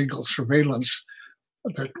of illegal surveillance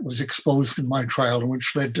that was exposed in my trial and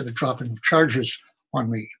which led to the dropping of charges on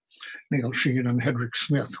me. Neil Sheehan and Hedrick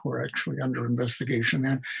Smith were actually under investigation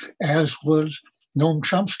then, as was Noam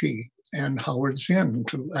Chomsky and Howard Zinn,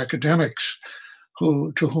 two academics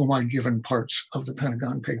to whom I'd given parts of the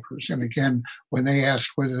Pentagon Papers. And again, when they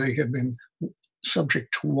asked whether they had been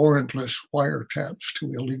subject to warrantless wiretaps,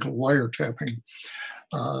 to illegal wiretapping,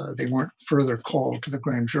 they weren't further called to the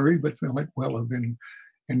grand jury, but they might well have been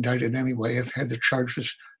indicted anyway if had the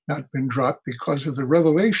charges not been dropped because of the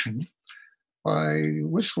revelation by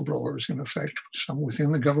whistleblowers, in effect, some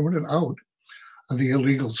within the government and out, of the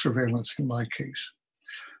illegal surveillance in my case.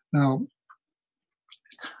 Now,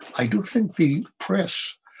 I do think the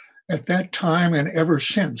press at that time and ever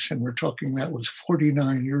since, and we're talking that was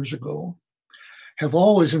 49 years ago, have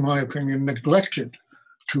always, in my opinion, neglected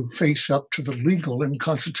to face up to the legal and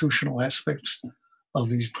constitutional aspects of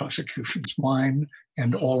these prosecutions, mine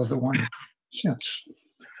and all of the one since,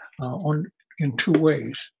 in two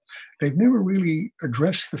ways. They've never really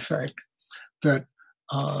addressed the fact that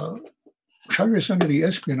charges under the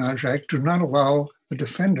Espionage Act do not allow the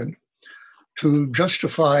defendant to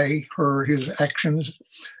justify his actions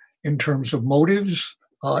in terms of motives,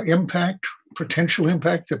 impact, potential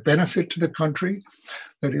impact, the benefit to the country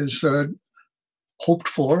that is hoped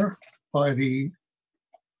for by the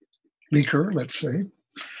leaker, let's say,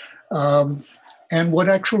 and what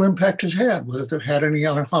actual impact has had, whether it had any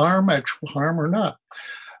harm, actual harm or not.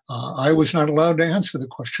 I was not allowed to answer the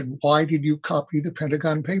question, why did you copy the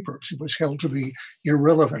Pentagon Papers? It was held to be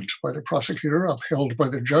irrelevant by the prosecutor, upheld by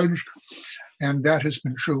the judge, and that has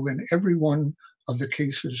been true in every one of the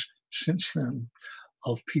cases since then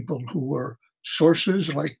of people who were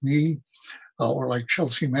sources like me or like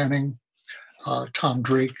Chelsea Manning, Tom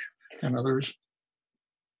Drake, and others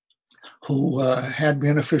who had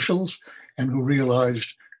been officials and who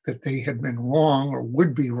realized that they had been wrong or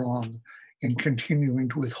would be wrong in continuing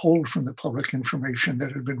to withhold from the public information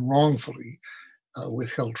that had been wrongfully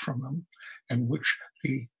withheld from them, and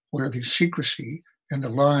where the secrecy and the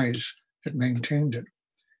lies that maintained it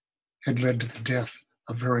had led to the death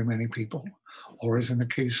of very many people, or as in the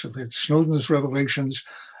case of Snowden's revelations,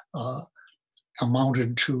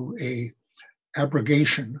 amounted to a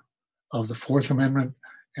abrogation of the Fourth Amendment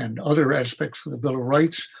and other aspects of the Bill of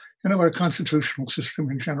Rights and of our constitutional system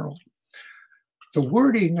in general. The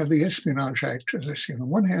wording of the Espionage Act, as I say, on the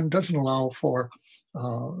one hand, doesn't allow for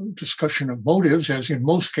discussion of motives, as in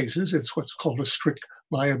most cases. It's what's called a strict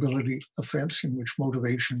liability offense, in which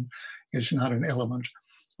motivation is not an element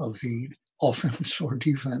of the offense or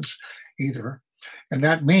defense either. And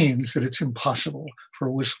that means that it's impossible for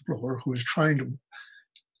a whistleblower who is trying to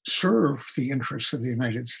serve the interests of the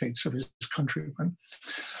United States, of his countrymen,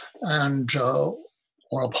 and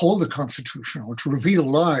or uphold the Constitution, or to reveal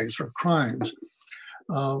lies or crimes,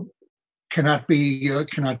 cannot be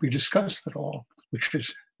discussed at all, which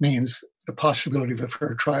means the possibility of a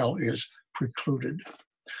fair trial is precluded.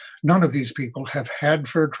 None of these people have had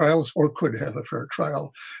fair trials or could have a fair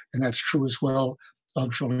trial, and that's true as well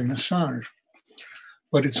of Julian Assange.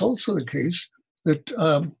 But it's also the case that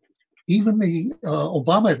even the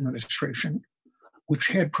Obama administration, which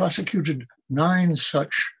had prosecuted 9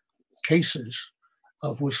 such cases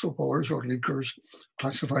of whistleblowers or leakers,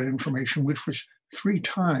 classified information, which was 3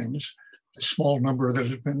 times the small number that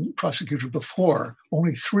had been prosecuted before.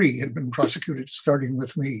 Only 3 had been prosecuted, starting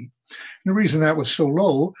with me. And the reason that was so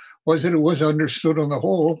low was that it was understood on the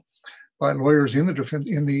whole by lawyers in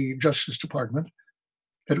the Justice Department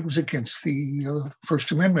that it was against the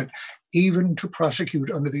First Amendment, even to prosecute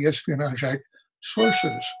under the Espionage Act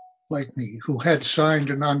sources like me, who had signed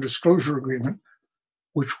a non-disclosure agreement,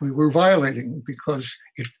 which we were violating because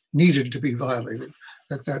it needed to be violated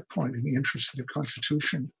at that point in the interest of the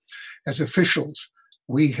Constitution. As officials,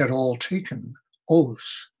 we had all taken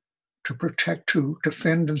oaths to protect, to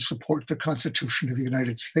defend and support the Constitution of the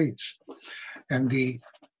United States. And the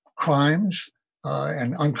crimes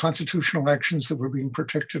and unconstitutional actions that were being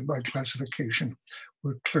protected by classification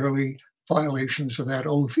were clearly violations of that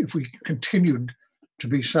oath if we continued to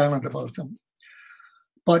be silent about them.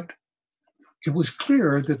 But it was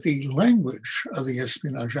clear that the language of the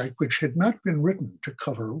Espionage Act, which had not been written to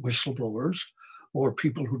cover whistleblowers or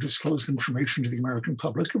people who disclosed information to the American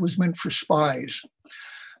public, it was meant for spies.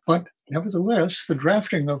 But nevertheless, the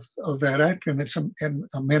drafting of that act and its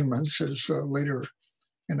amendments, as later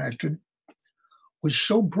enacted, was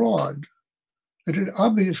so broad that it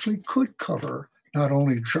obviously could cover not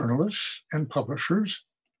only journalists and publishers,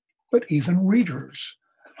 but even readers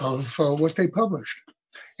of what they published.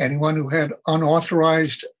 Anyone who had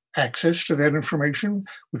unauthorized access to that information,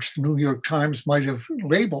 which the New York Times might have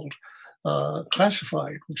labeled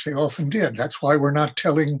classified, which they often did. That's why we're not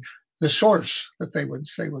telling the source that they would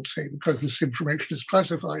say, because this information is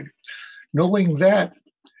classified. Knowing that,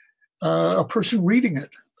 a person reading it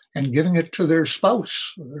and giving it to their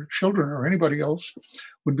spouse or their children or anybody else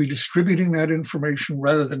would be distributing that information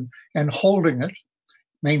and holding it,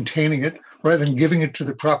 maintaining it, rather than giving it to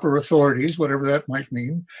the proper authorities, whatever that might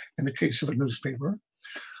mean in the case of a newspaper.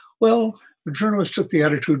 Well, the journalists took the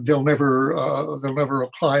attitude they'll never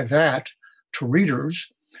apply that to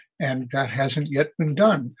readers, and that hasn't yet been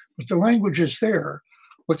done. But the language is there.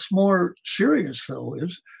 What's more serious, though,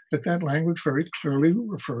 is that language very clearly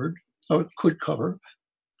could cover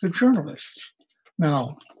the journalists.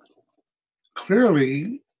 Now,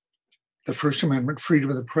 clearly, the First Amendment, freedom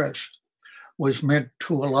of the press, was meant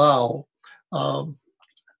to allow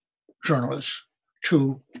journalists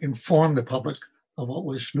to inform the public of what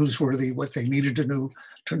was newsworthy, what they needed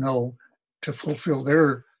to know to fulfill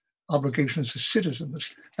their obligations as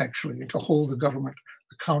citizens, actually, and to hold the government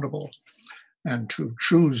accountable and to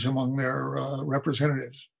choose among their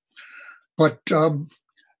representatives. But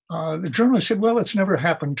the journalist said, well, it's never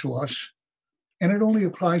happened to us. And it only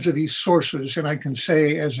applies to these sources. And I can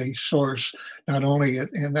say as a source, not only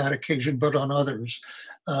in that occasion, but on others,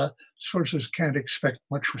 sources can't expect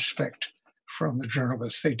much respect from the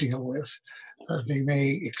journalists they deal with. They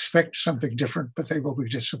may expect something different, but they will be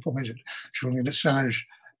disappointed. Julian Assange,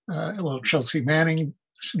 Chelsea Manning,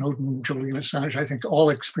 Snowden, Julian Assange, I think all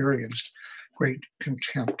experienced great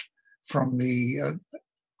contempt from the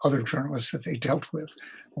other journalists that they dealt with.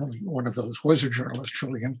 Only one of those was a journalist,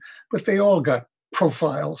 Julian, but they all got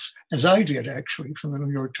profiles, as I did actually, from the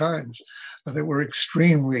New York Times, that were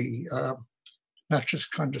extremely, not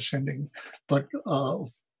just condescending, but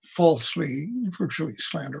falsely, virtually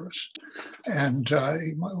slanderous. And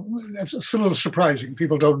that's a little surprising.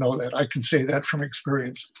 People don't know that. I can say that from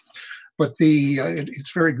experience. But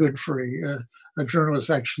it's very good for a journalist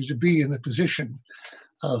actually to be in the position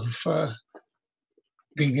of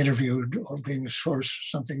being interviewed or being a source or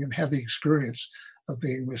something and have the experience of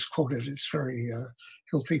being misquoted. It's very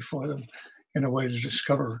healthy for them in a way to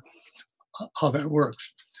discover how that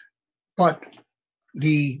works. But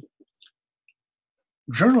the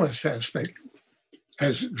journalist aspect,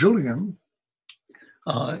 as Julian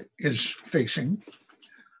is facing,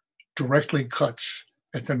 directly cuts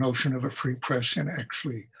at the notion of a free press, and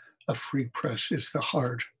actually a free press is the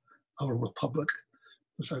heart of a republic.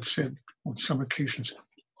 As I've said on some occasions,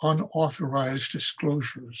 unauthorized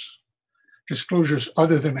disclosures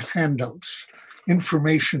other than handouts,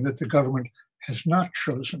 information that the government has not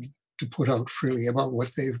chosen to put out freely about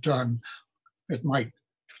what they've done that might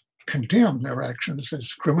condemn their actions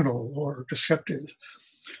as criminal or deceptive,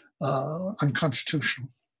 unconstitutional.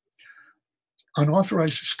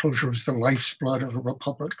 Unauthorized disclosure is the life's blood of a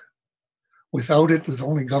republic. Without it, with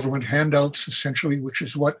only government handouts, essentially, which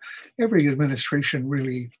is what every administration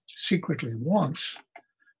really secretly wants,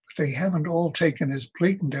 but they haven't all taken as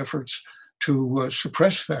blatant efforts to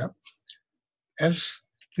suppress that, as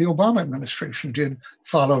the Obama administration did,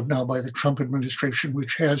 followed now by the Trump administration,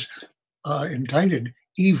 which has indicted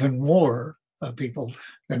even more people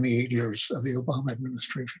than the 8 years of the Obama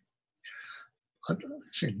administration.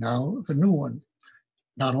 Now the new one,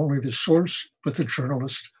 not only the source, but the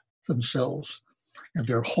journalists themselves. And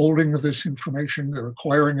their holding of this information, they're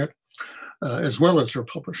acquiring it, as well as they're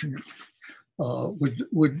publishing it,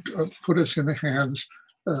 would put us in the hands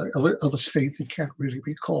of a state that can't really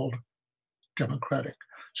be called democratic,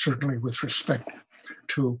 certainly with respect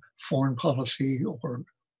to foreign policy or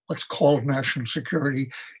what's called national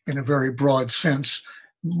security in a very broad sense,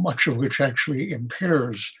 much of which actually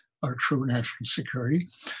impairs our true national security.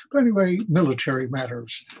 But anyway, military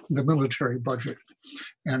matters, the military budget,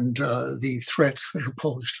 and the threats that are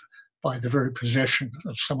posed by the very possession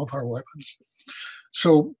of some of our weapons.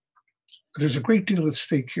 So there's a great deal at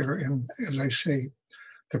stake here. And as I say,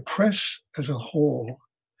 the press as a whole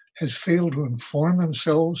has failed to inform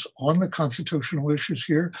themselves on the constitutional issues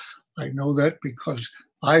here. I know that because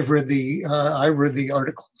I've read the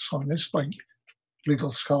articles on this by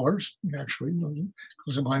legal scholars, naturally,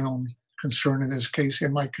 because of my own concern in this case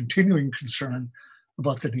and my continuing concern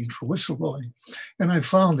about the need for whistleblowing. And I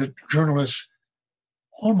found that journalists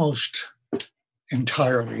almost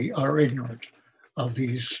entirely are ignorant of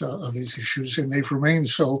these issues, and they've remained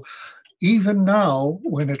so even now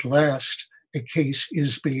when at last a case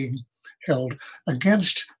is being held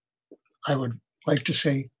against, I would like to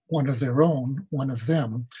say, one of their own, one of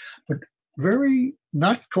them, but very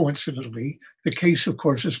not coincidentally, the case, of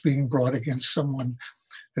course, is being brought against someone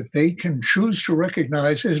that they can choose to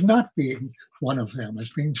recognize as not being one of them,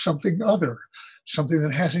 as being something other, something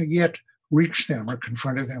that hasn't yet reached them or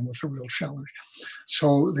confronted them with a real challenge.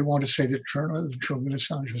 So they want to say that Julian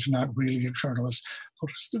Assange is not really a journalist.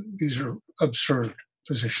 These are absurd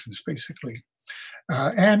positions, basically,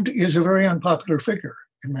 and is a very unpopular figure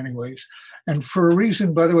in many ways. And for a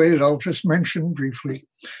reason, by the way, that I'll just mention briefly,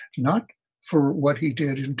 not for what he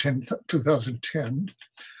did in 2010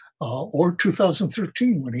 or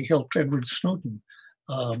 2013 when he helped Edward Snowden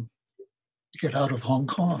get out of Hong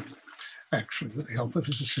Kong, actually, with the help of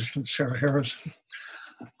his assistant, Sarah Harrison,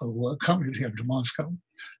 who accompanied him to Moscow.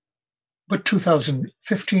 But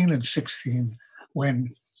 2015 and 16,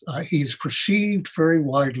 when he is perceived very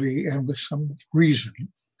widely and with some reason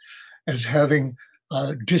as having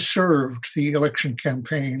disserved the election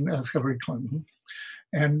campaign of Hillary Clinton.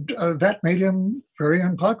 And that made him very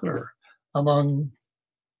unpopular among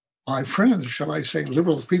my friends, shall I say,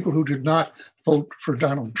 liberals, people who did not vote for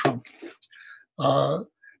Donald Trump. The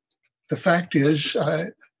fact is,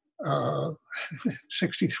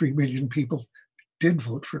 63 million people did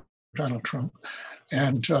vote for Donald Trump.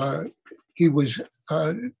 And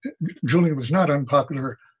Julian was not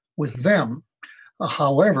unpopular with them.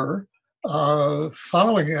 However,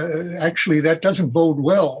 following, actually, that doesn't bode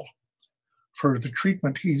well for the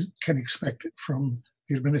treatment he can expect from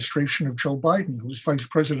the administration of Joe Biden, who was vice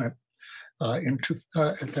president at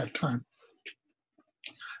that time.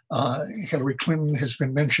 Hillary Clinton has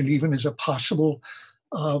been mentioned even as a possible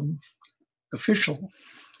official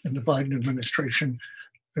in the Biden administration.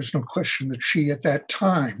 There's no question that she, at that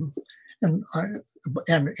time, and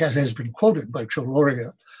as has been quoted by Joe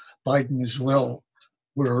Lauria, Biden as well,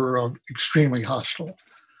 were extremely hostile.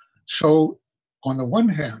 So, on the one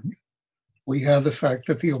hand, we have the fact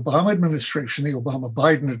that the Obama administration, the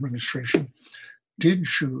Obama-Biden administration, did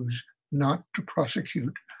choose not to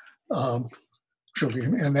prosecute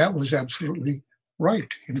Julian, and that was absolutely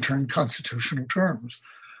right in constitutional terms,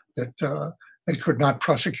 that they could not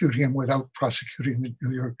prosecute him without prosecuting the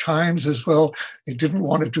New York Times as well. They didn't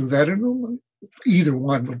want to do that, and either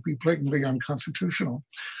one would be blatantly unconstitutional.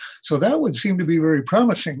 So that would seem to be very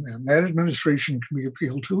promising then. That administration can be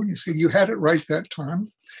appealed to, and you say, you had it right that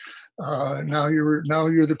time. Now you're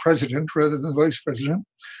the president rather than the vice president.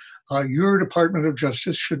 Your Department of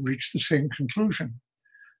Justice should reach the same conclusion.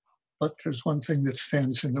 But there's one thing that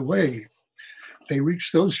stands in the way. They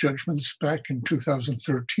reached those judgments back in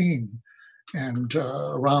 2013 and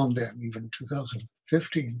around then, even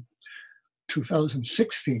 2015.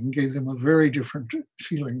 2016 gave them a very different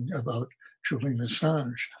feeling about Julian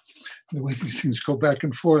Assange. The way these things go back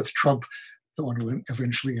and forth, Trump, the one who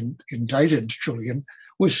eventually indicted Julian,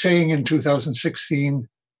 was saying in 2016,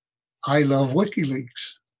 I love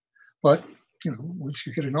WikiLeaks. But, once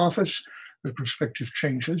you get in office, the perspective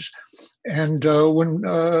changes. And when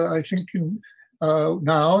I think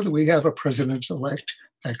now that we have a president-elect,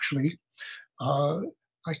 actually,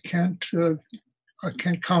 I can't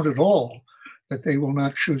count at all that they will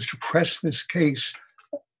not choose to press this case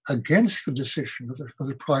against the decision of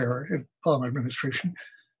the prior Obama administration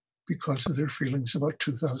because of their feelings about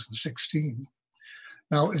 2016.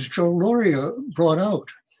 Now, as Joe Lauria brought out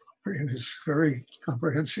in his very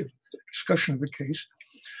comprehensive discussion of the case,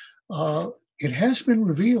 it has been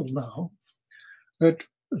revealed now that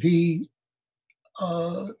in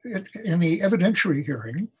the evidentiary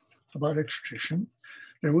hearing about extradition,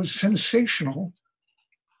 there was sensational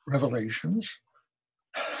revelations.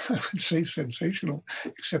 I would say sensational,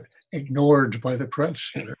 except ignored by the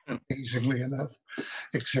press, amazingly enough,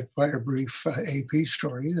 except by a brief AP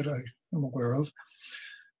story that I am aware of,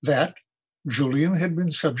 that Julian had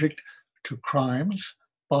been subject to crimes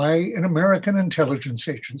by an American intelligence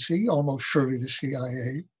agency, almost surely the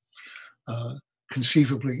CIA,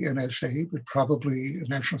 conceivably NSA, but probably a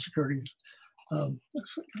national security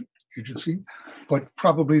agency, but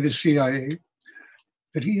probably the CIA,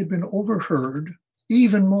 that he had been overheard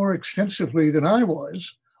even more extensively than I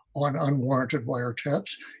was on unwarranted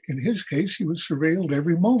wiretaps. In his case, he was surveilled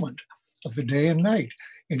every moment of the day and night,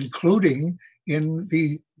 including in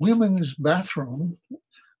the women's bathroom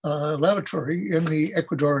lavatory in the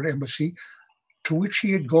Ecuadorian embassy, to which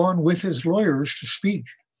he had gone with his lawyers to speak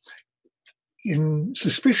in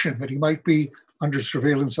suspicion that he might be under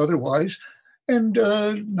surveillance otherwise, and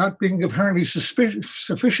not being apparently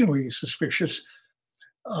sufficiently suspicious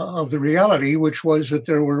of the reality, which was that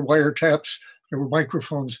there were wiretaps, there were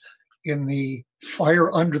microphones in the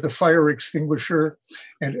fire, under the fire extinguisher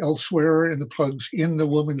and elsewhere in the plugs in the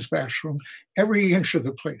woman's bathroom. Every inch of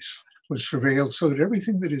the place was surveilled, so that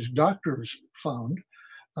everything that his doctors found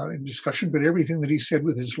in discussion, but everything that he said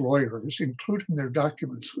with his lawyers, including their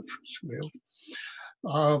documents, which were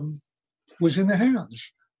surveilled, was in the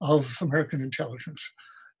hands of American intelligence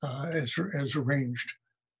as arranged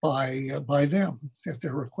by them at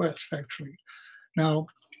their request, actually. Now,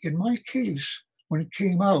 in my case, when it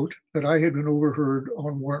came out that I had been overheard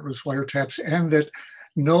on warrantless wiretaps and that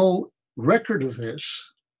no record of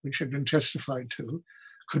this, which had been testified to,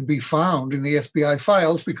 could be found in the FBI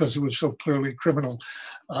files because it was so clearly criminal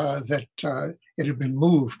that it had been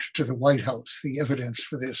moved to the White House, the evidence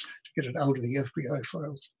for this, to get it out of the FBI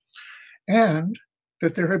files. And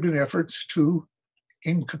that there had been efforts to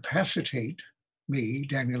incapacitate me,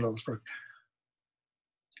 Daniel Ellsberg,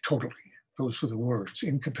 totally. Those were the words,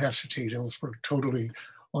 incapacitate Ellsberg totally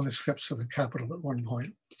on the steps of the Capitol at one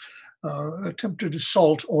point. Attempted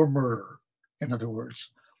assault or murder, in other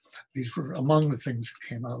words. These were among the things that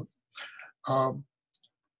came out.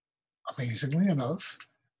 Amazingly enough,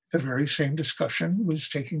 the very same discussion was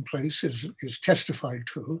taking place, is testified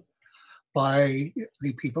to by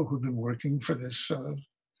the people who've been working for this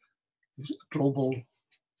global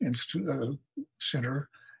center,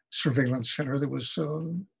 surveillance center that was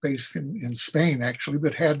based in Spain, actually,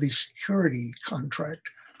 but had the security contract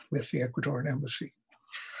with the Ecuadorian embassy.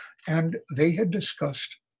 And they had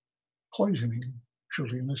discussed poisoning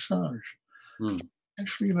Julian Assange. Hmm.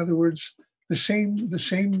 Actually, in other words, the same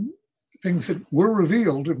things that were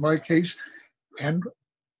revealed in my case, and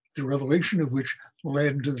the revelation of which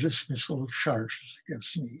led to the dismissal of charges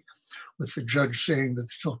against me, with the judge saying that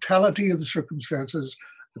the totality of the circumstances,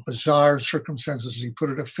 the bizarre circumstances, as he put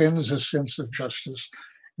it, offends a sense of justice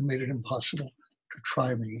and made it impossible to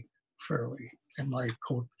try me fairly. And my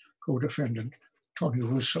co-defendant, Tony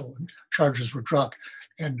Russo, and charges were dropped.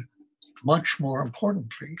 And much more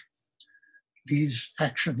importantly, these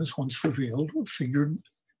actions, once revealed, figured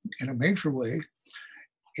in a major way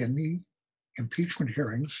in the impeachment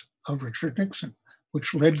hearings of Richard Nixon,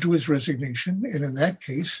 which led to his resignation, and in that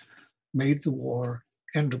case, made the war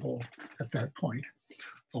endable at that point,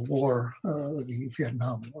 the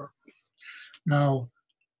Vietnam War. Now,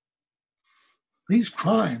 these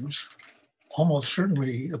crimes, almost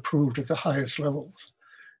certainly approved at the highest levels,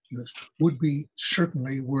 would be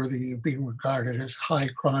certainly worthy of being regarded as high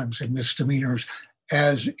crimes and misdemeanors,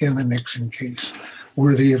 as in the Nixon case,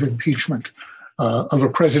 worthy of impeachment of a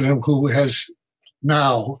president who has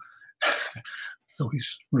now, though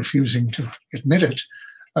he's refusing to admit it,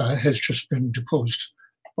 has just been deposed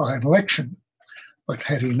by an election. But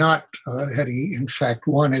had he not, had he in fact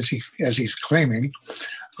won, as he's claiming,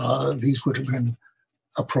 these would have been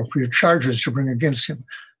appropriate charges to bring against him.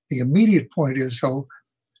 The immediate point is, though,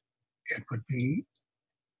 it would be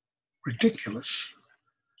ridiculous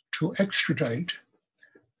to extradite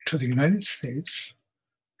to the United States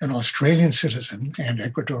an Australian citizen and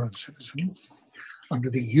Ecuadorian citizen under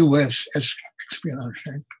the U.S. Espionage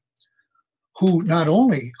Act, who not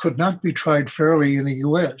only could not be tried fairly in the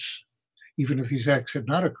U.S., even if these acts had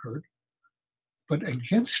not occurred, but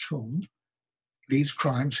against whom these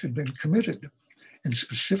crimes had been committed, and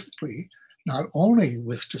specifically not only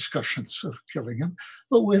with discussions of killing him,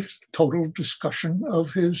 but with total discussion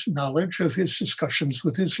of his knowledge, of his discussions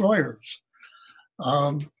with his lawyers.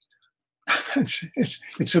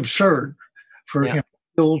 It's absurd for him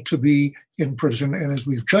still to be in prison, and as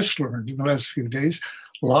we've just learned in the last few days,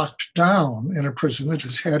 locked down in a prison that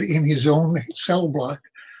has had in his own cell block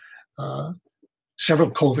several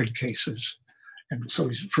COVID cases. And so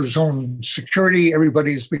for his own security,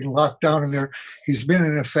 everybody's being locked down in there. He's been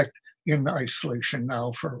in effect in isolation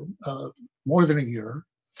now for more than a year,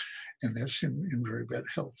 and that's in very bad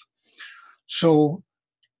health. So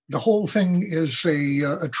the whole thing is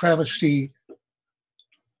a travesty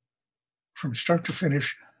from start to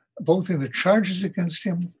finish, both in the charges against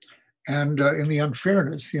him and in the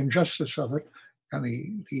unfairness, the injustice of it, and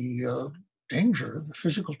the danger, the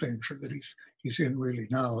physical danger that he's in really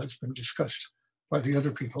now has been discussed by the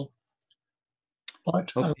other people.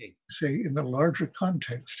 But I would say in the larger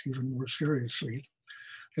context, even more seriously,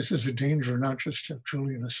 this is a danger not just to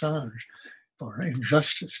Julian Assange or an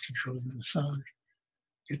injustice to Julian Assange.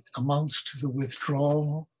 It amounts to the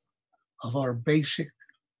withdrawal of our basic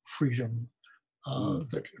freedom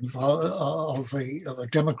that of a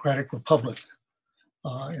democratic republic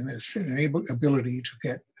and this ability to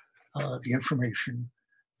get the information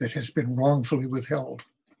that has been wrongfully withheld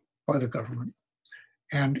by the government.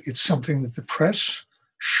 And it's something that the press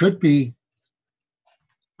should be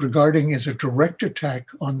regarding as a direct attack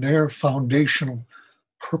on their foundational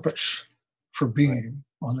purpose for being,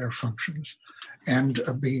 on their functions, and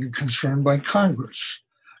being concerned by Congress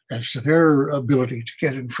as to their ability to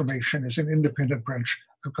get information as an independent branch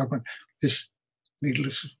of government. This,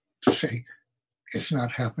 needless to say, is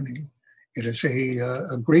not happening. It is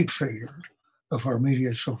a great failure of our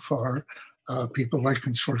media so far. People like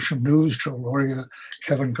Consortium News, Joe Lauria,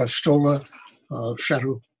 Kevin Gosztola,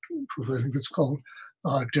 Shadow Proof, I think it's called,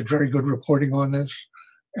 did very good reporting on this.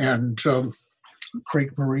 And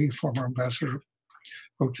Craig Marie, former ambassador,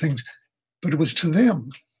 wrote things. But it was to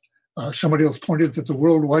them. Somebody else pointed that the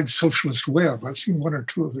Worldwide Socialist Web, I've seen one or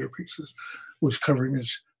two of their pieces, was covering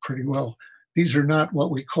this pretty well. These are not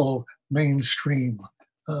what we call mainstream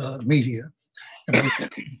media. And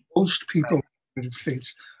most people in the United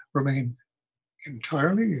States remain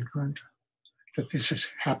entirely ignorant that this is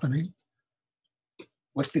happening,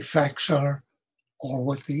 what the facts are, or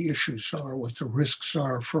what the issues are, what the risks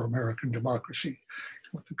are for American democracy,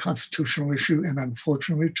 what the constitutional issue, and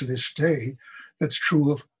unfortunately to this day, that's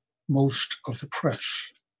true of most of the press.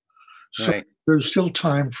 So there's still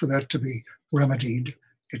time for that to be remedied.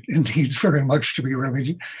 It needs very much to be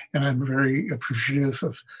remedied, and I'm very appreciative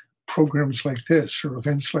of programs like this or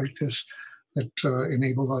events like this that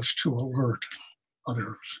enable us to alert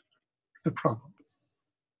others to the problem.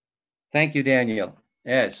 Thank you, Daniel.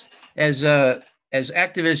 Yes, as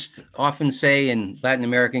activists often say in Latin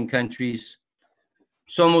American countries,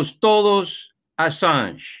 somos todos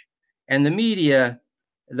Assange. And the media,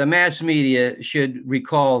 the mass media, should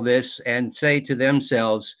recall this and say to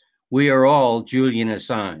themselves, we are all Julian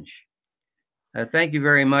Assange. Thank you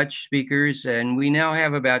very much, speakers. And we now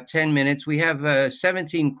have about 10 minutes. We have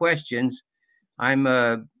 17 questions.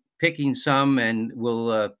 I'm picking some, and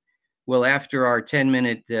we'll after our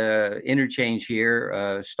 10-minute interchange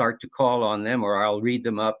here, start to call on them, or I'll read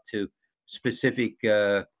them up to specific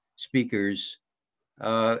speakers.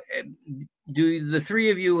 Do the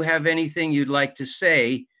three of you have anything you'd like to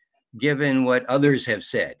say, given what others have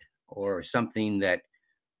said, or something that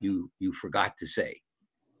you forgot to say?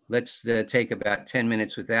 Let's take about 10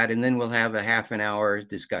 minutes with that, and then we'll have a half an hour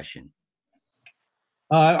discussion.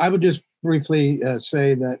 I would just briefly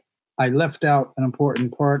say that I left out an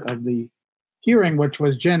important part of the hearing, which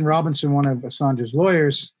was Jen Robinson, one of Assange's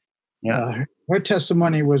lawyers. Yeah. Her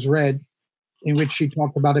testimony was read, in which she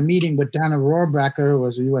talked about a meeting with Daniel Ellsberg, who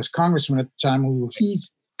was a U.S. congressman at the time, who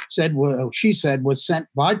she said was sent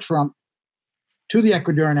by Trump to the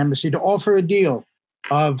Ecuadorian embassy to offer a deal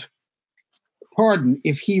of pardon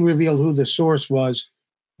if he revealed who the source was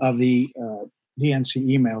of the DNC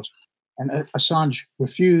emails. And Assange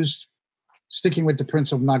refused, sticking with the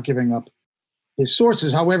principle of not giving up his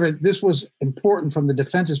sources. However, this was important from the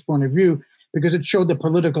defense's point of view because it showed the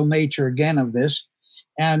political nature again of this.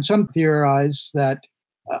 And some theorize that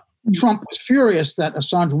Trump was furious that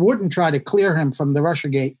Assange wouldn't try to clear him from the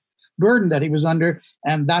Russiagate burden that he was under.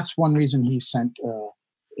 And that's one reason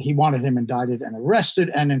he wanted him indicted and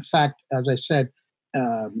arrested. And in fact, as I said,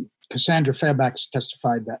 Cassandra Fairbanks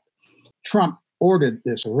testified that Trump ordered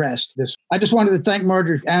this arrest. I just wanted to thank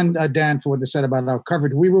Marjorie and Dan for what they said about our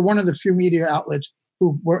coverage. We were one of the few media outlets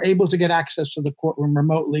who were able to get access to the courtroom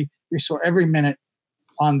remotely. We saw every minute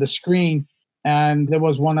on the screen. And there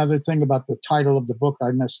was one other thing about the title of the book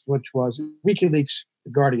I missed, which was WikiLeaks,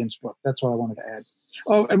 The Guardian's book. That's all I wanted to add.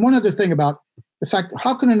 Oh, and one other thing about the fact,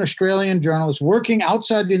 how can an Australian journalist working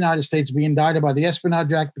outside the United States be indicted by the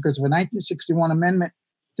Espionage Act because of a 1961 amendment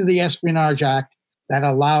to the Espionage Act that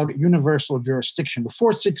allowed universal jurisdiction?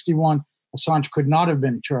 Before 61, Assange could not have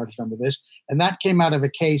been charged under this. And that came out of a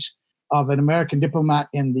case of an American diplomat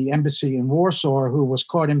in the embassy in Warsaw who was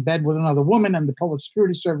caught in bed with another woman, and the Polish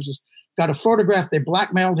security services got a photograph. They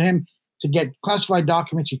blackmailed him to get classified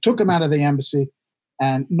documents. He took him out of the embassy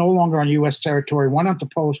and no longer on U.S. territory, went onto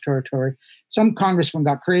Polish territory. Some congressman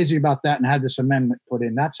got crazy about that and had this amendment put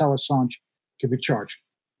in. That's how Assange could be charged.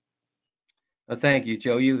 Well, thank you,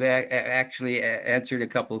 Joe. You've actually answered a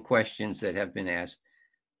couple of questions that have been asked.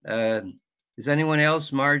 Does anyone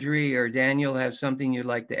else, Marjorie or Daniel, have something you'd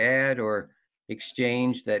like to add or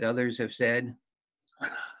exchange that others have said?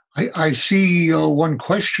 I see one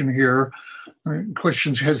question here.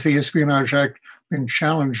 Questions, has the Espionage Act been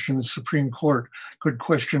challenged in the Supreme Court? Good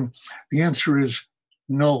question. The answer is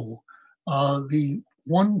no. The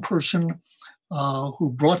one person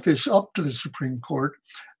who brought this up to the Supreme Court,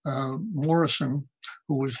 Morrison,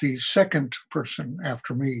 who was the second person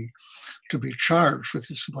after me to be charged with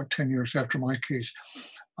this about 10 years after my case,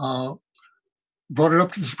 brought it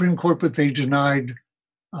up to the Supreme Court, but they denied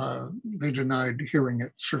hearing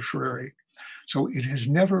it certiorari. So it has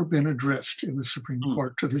never been addressed in the Supreme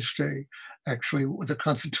Court to this day, actually, with the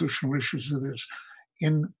constitutional issues of this.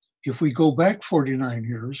 If we go back 49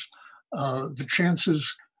 years, the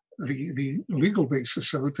chances, the legal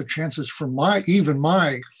basis of it, the chances for my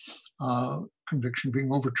conviction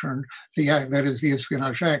being overturned, that is the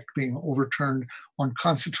Espionage Act being overturned on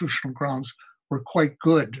constitutional grounds, were quite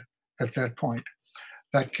good at that point.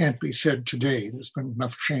 That can't be said today. There's been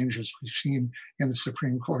enough changes we've seen in the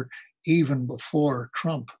Supreme Court even before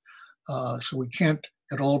Trump. So we can't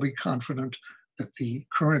at all be confident that the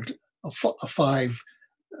current five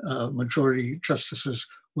majority justices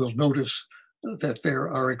will notice that there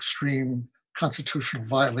are extreme constitutional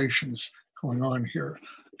violations going on here.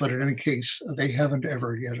 But in any case, they haven't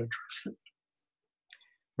ever yet addressed it.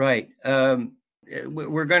 Right.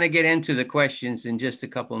 We're going to get into the questions in just a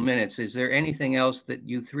couple of minutes. Is there anything else that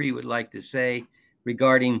you three would like to say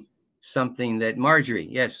regarding something that Marjorie?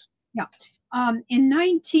 Yes. Yeah. In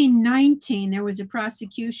 1919, there was a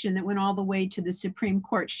prosecution that went all the way to the Supreme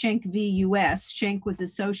Court, Schenck v. U.S. Schenck was a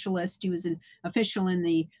socialist. He was an official in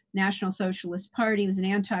the National Socialist Party. He was an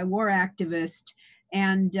anti-war activist.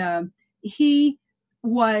 And he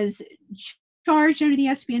was charged under the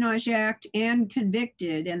Espionage Act and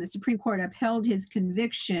convicted. And the Supreme Court upheld his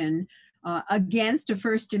conviction against a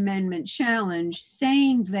First Amendment challenge,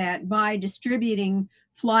 saying that by distributing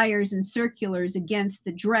flyers and circulars against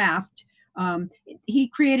the draft, he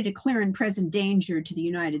created a clear and present danger to the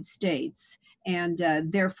United States. And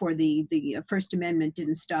therefore, the First Amendment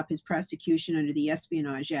didn't stop his prosecution under the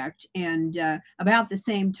Espionage Act. And about the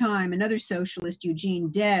same time, another socialist,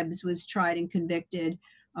 Eugene Debs, was tried and convicted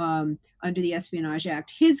under the Espionage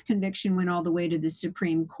Act. His conviction went all the way to the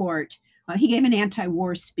Supreme Court. He gave an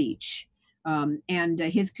anti-war speech, and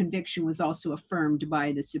his conviction was also affirmed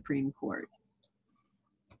by the Supreme Court.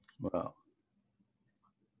 Wow.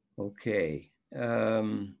 Okay.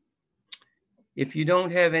 If you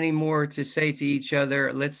don't have any more to say to each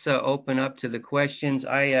other, let's open up to the questions.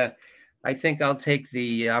 I think I'll take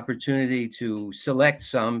the opportunity to select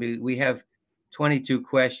some. We have 22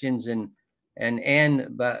 questions, and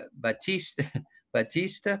Anne Batista,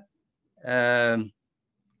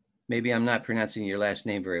 maybe I'm not pronouncing your last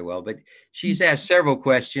name very well, but she's asked several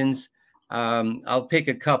questions. I'll pick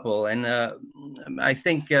a couple, and I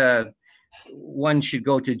think one should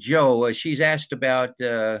go to Joe. She's asked about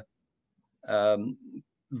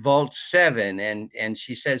Vault 7, and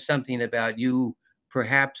she says something about you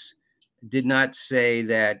perhaps did not say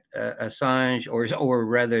that Assange, or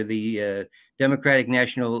rather the Democratic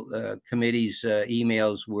National Committee's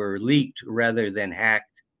emails were leaked rather than hacked.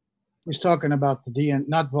 He's talking about the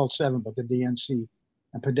not Vault 7, but the DNC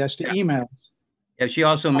and Podesta emails. Yeah, she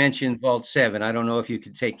also mentioned Vault 7. I don't know if you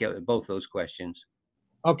could take both those questions.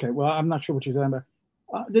 Okay, well, I'm not sure what you're talking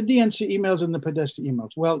about. The DNC emails and the Podesta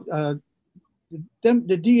emails. Well, the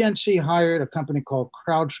DNC hired a company called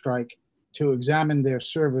CrowdStrike to examine their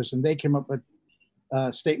servers, and they came up with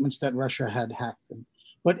statements that Russia had hacked them.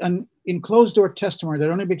 But in closed-door testimony that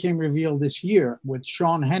only became revealed this year with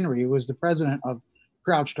Sean Henry, who was the president of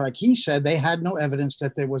CrowdStrike, he said they had no evidence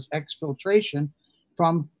that there was exfiltration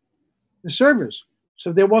from the servers.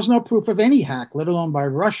 So there was no proof of any hack, let alone by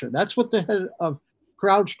Russia. That's what the head of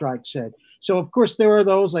CrowdStrike said. So, of course, there are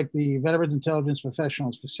those like the Veterans Intelligence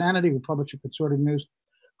Professionals for Sanity, who publish a consortium news,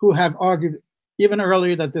 who have argued even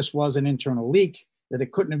earlier that this was an internal leak, that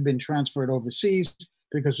it couldn't have been transferred overseas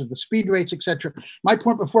because of the speed rates, etc. My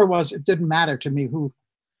point before was it didn't matter to me who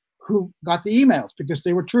got the emails because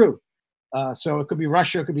they were true. So it could be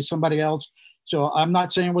Russia, it could be somebody else. So I'm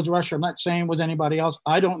not saying it was Russia. I'm not saying it was anybody else.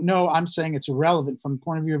 I don't know. I'm saying it's irrelevant from the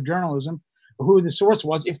point of view of journalism who the source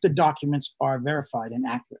was if the documents are verified and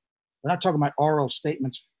accurate. We're not talking about oral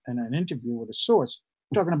statements in an interview with a source.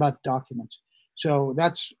 We're talking about documents. So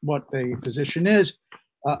that's what the position is.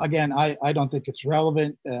 Again, I don't think it's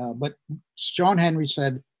relevant, but Sean Henry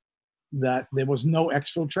said that there was no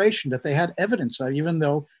exfiltration, that they had evidence, even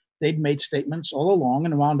though they'd made statements all along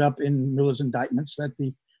and wound up in Mueller's indictments that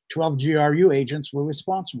the 12 GRU agents were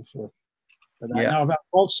responsible for that. Yeah. Now, about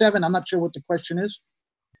Vault 7, I'm not sure what the question is.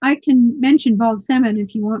 I can mention Vault 7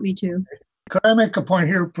 if you want me to. Could I make a point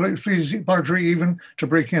here, please, Marjorie, even to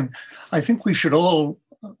break in? I think we should all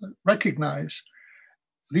recognize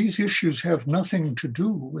these issues have nothing to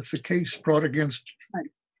do with the case brought against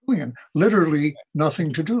Julian. Literally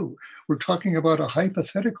nothing to do. We're talking about a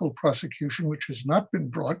hypothetical prosecution which has not been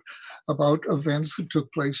brought about events that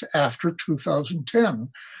took place after 2010.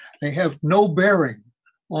 They have no bearing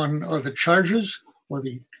on the charges or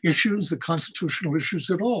the issues, the constitutional issues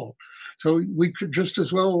at all. So we could just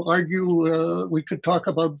as well argue, we could talk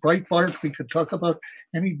about Breitbart, we could talk about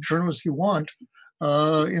any journalist you want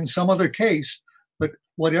in some other case, but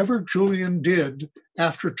whatever Julian did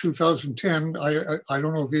after 2010, I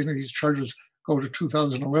don't know if any of these charges go to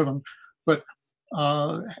 2011, but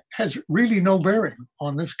has really no bearing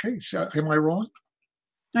on this case. Am I wrong?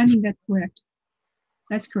 I think that's correct.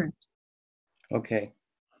 That's correct. Okay.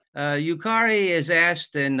 Yukari is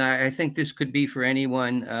asked, and I think this could be for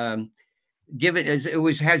anyone, given as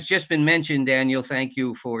it has just been mentioned, Daniel, thank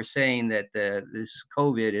you for saying that this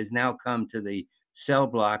COVID has now come to the cell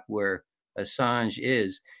block where Assange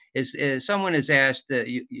is. Someone has asked,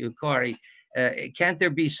 Yukari, can't there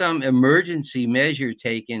be some emergency measure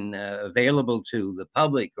taken available to the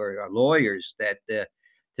public or lawyers that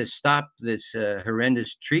to stop this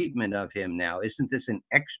horrendous treatment of him now? Isn't this an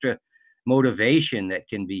extra motivation that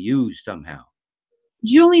can be used somehow?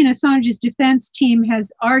 Julian Assange's defense team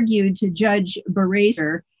has argued to Judge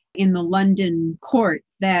Baraser in the London court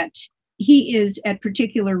that he is at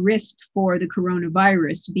particular risk for the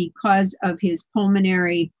coronavirus because of his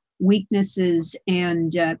pulmonary weaknesses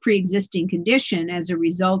and pre-existing condition as a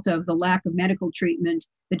result of the lack of medical treatment,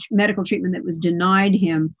 the medical treatment that was denied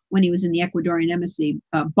him when he was in the Ecuadorian embassy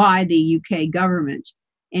by the UK government.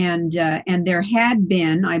 And there had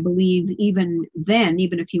been, I believe, even then,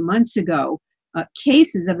 even a few months ago,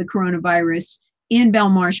 cases of the coronavirus in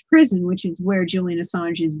Belmarsh prison, which is where Julian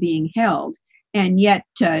Assange is being held. And yet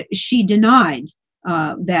she denied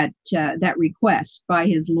that request by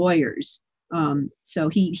his lawyers. So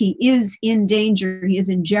he is in danger. He is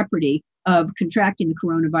in jeopardy of contracting the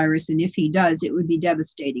coronavirus. And if he does, it would be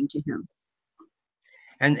devastating to him.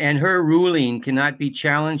 And her ruling cannot be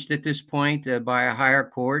challenged at this point by a higher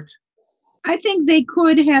court? I think they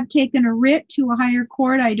could have taken a writ to a higher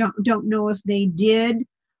court. I don't know if they did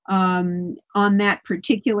on that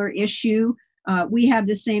particular issue. We have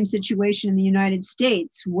the same situation in the United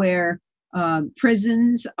States where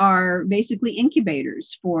prisons are basically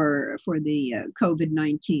incubators for the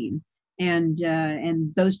COVID-19,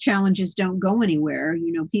 and those challenges don't go anywhere.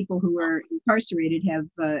 You know, people who are incarcerated have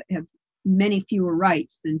many fewer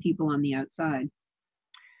rights than people on the outside.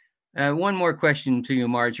 One more question to you,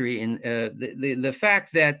 Marjorie, and the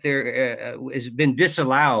fact that there has been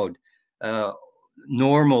disallowed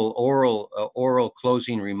normal oral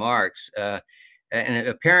closing remarks, and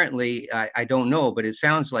apparently I don't know, but it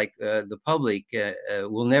sounds like the public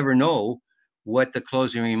will never know what the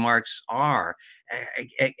closing remarks are.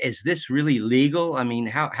 Is this really legal? I mean,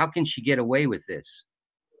 how can she get away with this?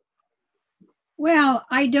 Well,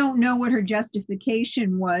 I don't know what her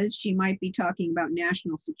justification was. She might be talking about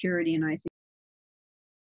national security, and I think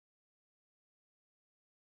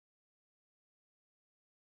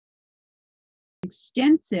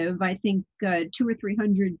extensive, I think 200 or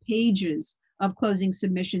 300 pages of closing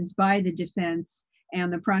submissions by the defense,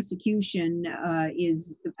 and the prosecution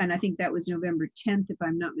is, and I think that was November 10th, if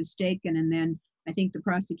I'm not mistaken, and then I think the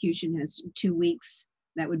prosecution has 2 weeks.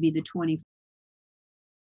 That would be the 20th.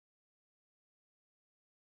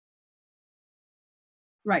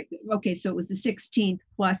 Right. Okay. So it was the 16th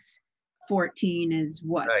plus 14 is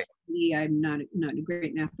what? Right. I'm not a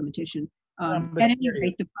great mathematician. At any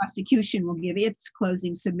rate, the prosecution will give its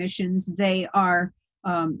closing submissions. They are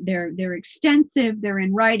they're extensive. They're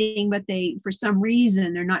in writing, but for some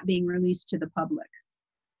reason they're not being released to the public.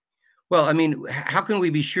 Well, I mean, how can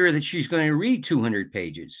we be sure that she's going to read 200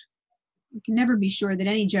 pages? We can never be sure that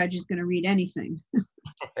any judge is going to read anything.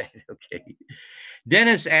 Right. Okay.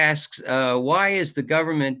 Dennis asks, what is the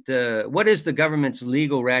government's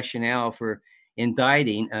legal rationale for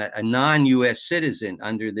indicting a non-U.S. citizen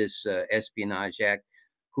under this Espionage Act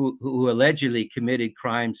who allegedly committed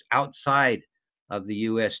crimes outside of the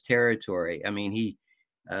U.S. territory? I mean,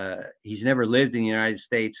 he's never lived in the United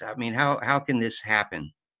States. I mean, how can this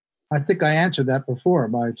happen? I think I answered that before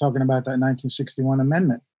by talking about that 1961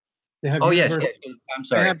 amendment. They have yes. I'm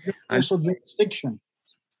sorry. They have universal jurisdiction.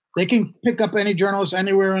 They can pick up any journalist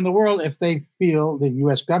anywhere in the world if they feel, the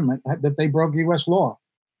U.S. government, that they broke U.S. law.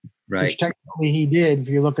 Right. Which technically he did, if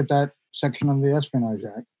you look at that section of the Espionage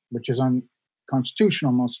Act, which is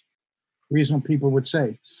unconstitutional, most reasonable people would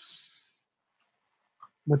say.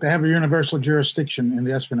 But they have a universal jurisdiction in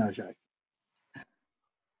the Espionage Act.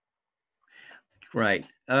 Right.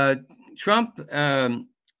 Trump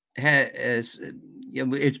has,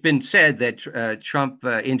 it's been said that Trump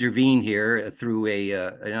intervened here through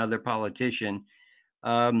another politician.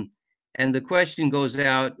 And the question goes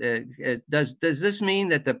out, does this mean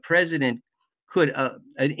that the president could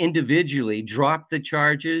individually drop the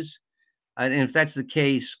charges? And if that's the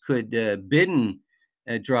case, could Biden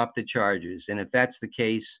drop the charges? And if that's the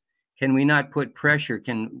case, can we not put pressure?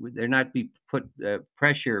 Can there not be put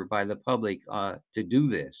pressure by the public to do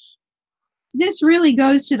this? This really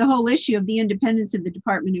goes to the whole issue of the independence of the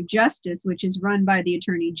Department of Justice, which is run by the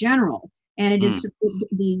Attorney General. And it is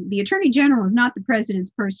the Attorney General is not the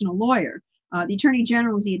president's personal lawyer. The Attorney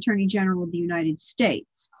General is the Attorney General of the United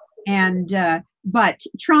States. And but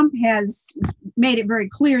Trump has made it very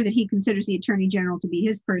clear that he considers the Attorney General to be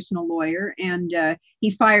his personal lawyer. And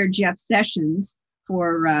he fired Jeff Sessions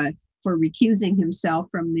for recusing himself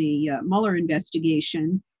from the Mueller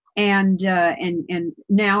investigation. And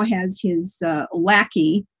now has his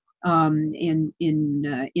lackey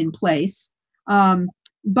in place.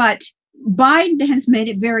 But Biden has made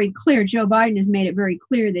it very clear, Joe Biden has made it very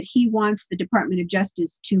clear that he wants the Department of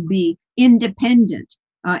Justice to be independent.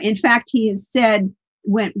 In fact, he has said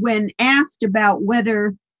when asked about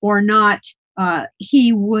whether or not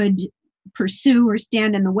he would pursue or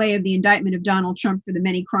stand in the way of the indictment of Donald Trump for the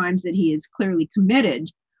many crimes that he has clearly committed,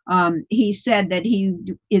 he said that he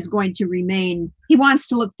is going to remain, he wants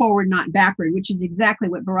to look forward, not backward, which is exactly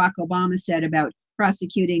what Barack Obama said about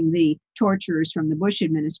prosecuting the torturers from the Bush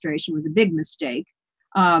administration was a big mistake.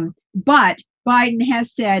 But Biden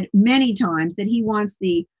has said many times that he wants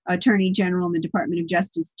the Attorney General and the Department of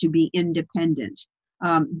Justice to be independent.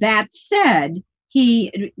 That said,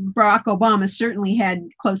 Barack Obama certainly had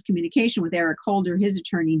close communication with Eric Holder, his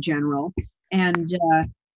Attorney General, and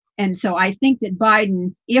And so I think that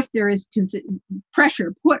Biden, if there is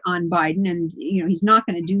pressure put on Biden, and he's not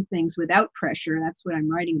going to do things without pressure, that's what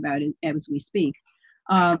I'm writing about as we speak,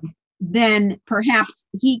 then perhaps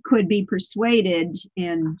he could be persuaded,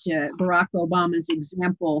 and Barack Obama's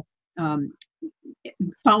example,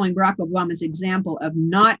 following Barack Obama's example of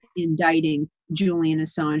not indicting Julian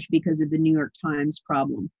Assange because of the New York Times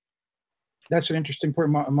problem. That's an interesting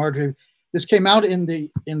point, Marjorie. This came out in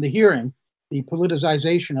the hearing, the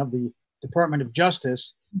politicization of the Department of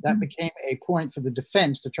Justice. That became a point for the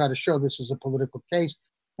defense to try to show this is a political case.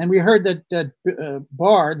 And we heard that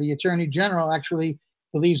Barr, the Attorney General, actually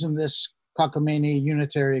believes in this cockamamie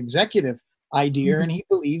unitary executive idea, and he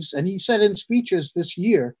believes, and he said in speeches this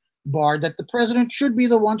year, Barr, that the president should be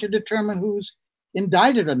the one to determine who's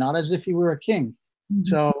indicted or not, as if he were a king.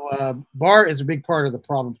 So Barr is a big part of the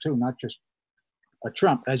problem too, not just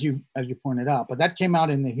Trump, as you pointed out. But that came out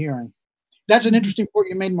in the hearing. That's an interesting point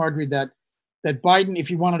you made, Marjorie, that Biden,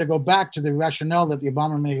 if you wanted to go back to the rationale that the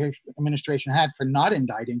Obama administration had for not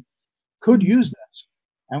indicting, could use this.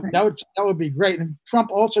 And that would be great. And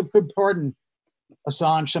Trump also could pardon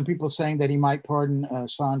Assange. Some people saying that he might pardon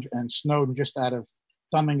Assange and Snowden just out of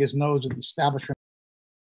thumbing his nose at the establishment.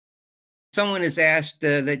 Someone has asked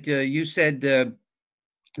that you said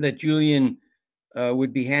that Julian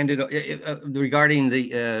would be handed regarding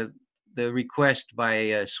the request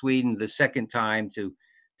by Sweden the second time to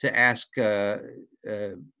ask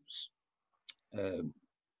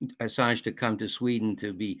Assange to come to Sweden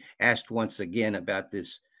to be asked once again about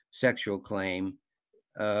this sexual claim.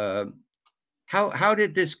 How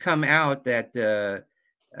did this come out that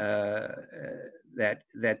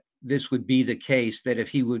that this would be the case, that if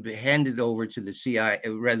he would be handed over to the CIA,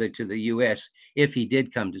 rather to the U.S., if he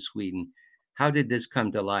did come to Sweden? How did this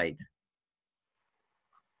come to light?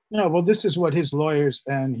 No, well, this is what his lawyers,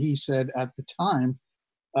 and he said at the time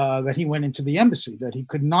that he went into the embassy, that he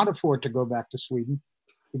could not afford to go back to Sweden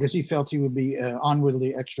because he felt he would be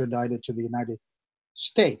unwittingly extradited to the United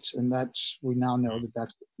States. And we now know that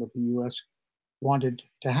that's what the U.S. wanted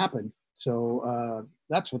to happen. So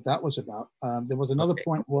that's what that was about. There was another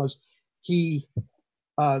point was the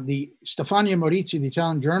Stefania Morizzi, the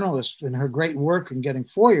Italian journalist, in her great work in getting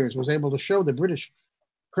FOIAs, was able to show the British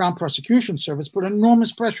Crown Prosecution Service put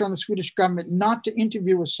enormous pressure on the Swedish government not to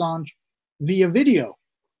interview Assange via video,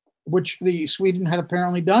 which Sweden had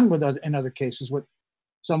apparently done in other cases with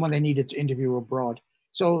someone they needed to interview abroad.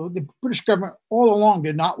 So the British government all along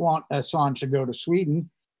did not want Assange to go to Sweden,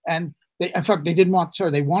 and they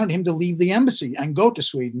wanted him to leave the embassy and go to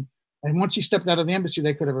Sweden. And once he stepped out of the embassy,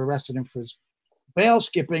 they could have arrested him for his bail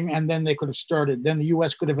skipping, and then they could have started. Then the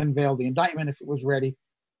U.S. could have unveiled the indictment if it was ready,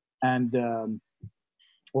 and the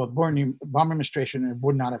Obama administration, it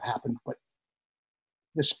would not have happened. But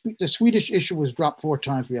the Swedish issue was dropped 4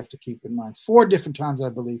 times. We have to keep in mind 4 different times, I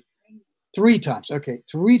believe. 3 times. Okay,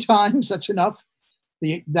 3 times. That's enough.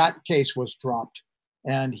 That case was dropped,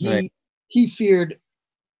 and he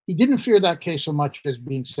didn't fear that case so much as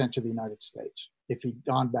being sent to the United States if he'd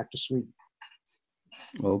gone back to Sweden.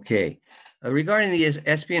 Okay. Regarding the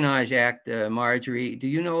Espionage Act, Marjorie, do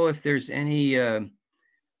you know if there's any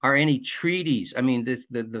treaties? I mean,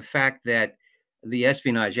 the fact that the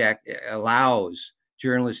Espionage Act allows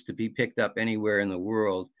journalists to be picked up anywhere in the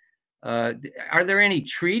world. Are there any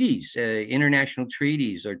treaties, international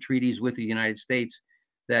treaties or treaties with the United States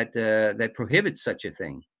that prohibit such a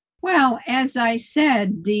thing? Well, as I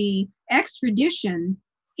said, the extradition,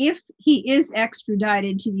 if he is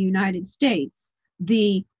extradited to the United States,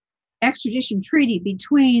 the extradition treaty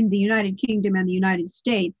between the United Kingdom and the United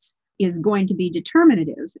States is going to be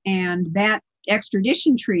determinative. And that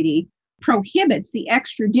extradition treaty prohibits the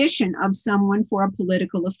extradition of someone for a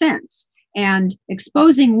political offense. And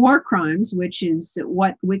exposing war crimes, which is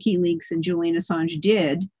what WikiLeaks and Julian Assange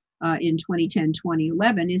did in 2010,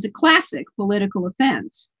 2011, is a classic political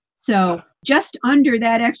offense. So just under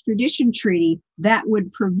that extradition treaty, that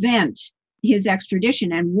would prevent his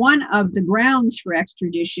extradition. And one of the grounds for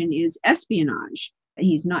extradition is espionage.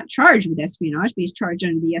 He's not charged with espionage, but he's charged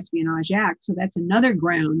under the Espionage Act. So that's another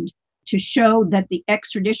ground to show that the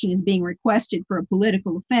extradition is being requested for a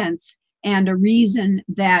political offense and a reason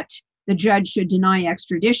that the judge should deny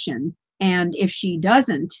extradition. And if she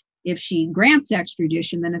grants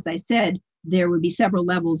extradition, then, as I said, there would be several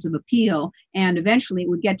levels of appeal, and eventually it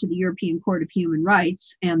would get to the European Court of Human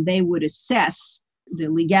Rights, and they would assess the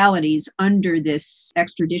legalities under this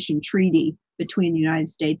extradition treaty between the United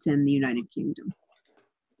States and the United Kingdom.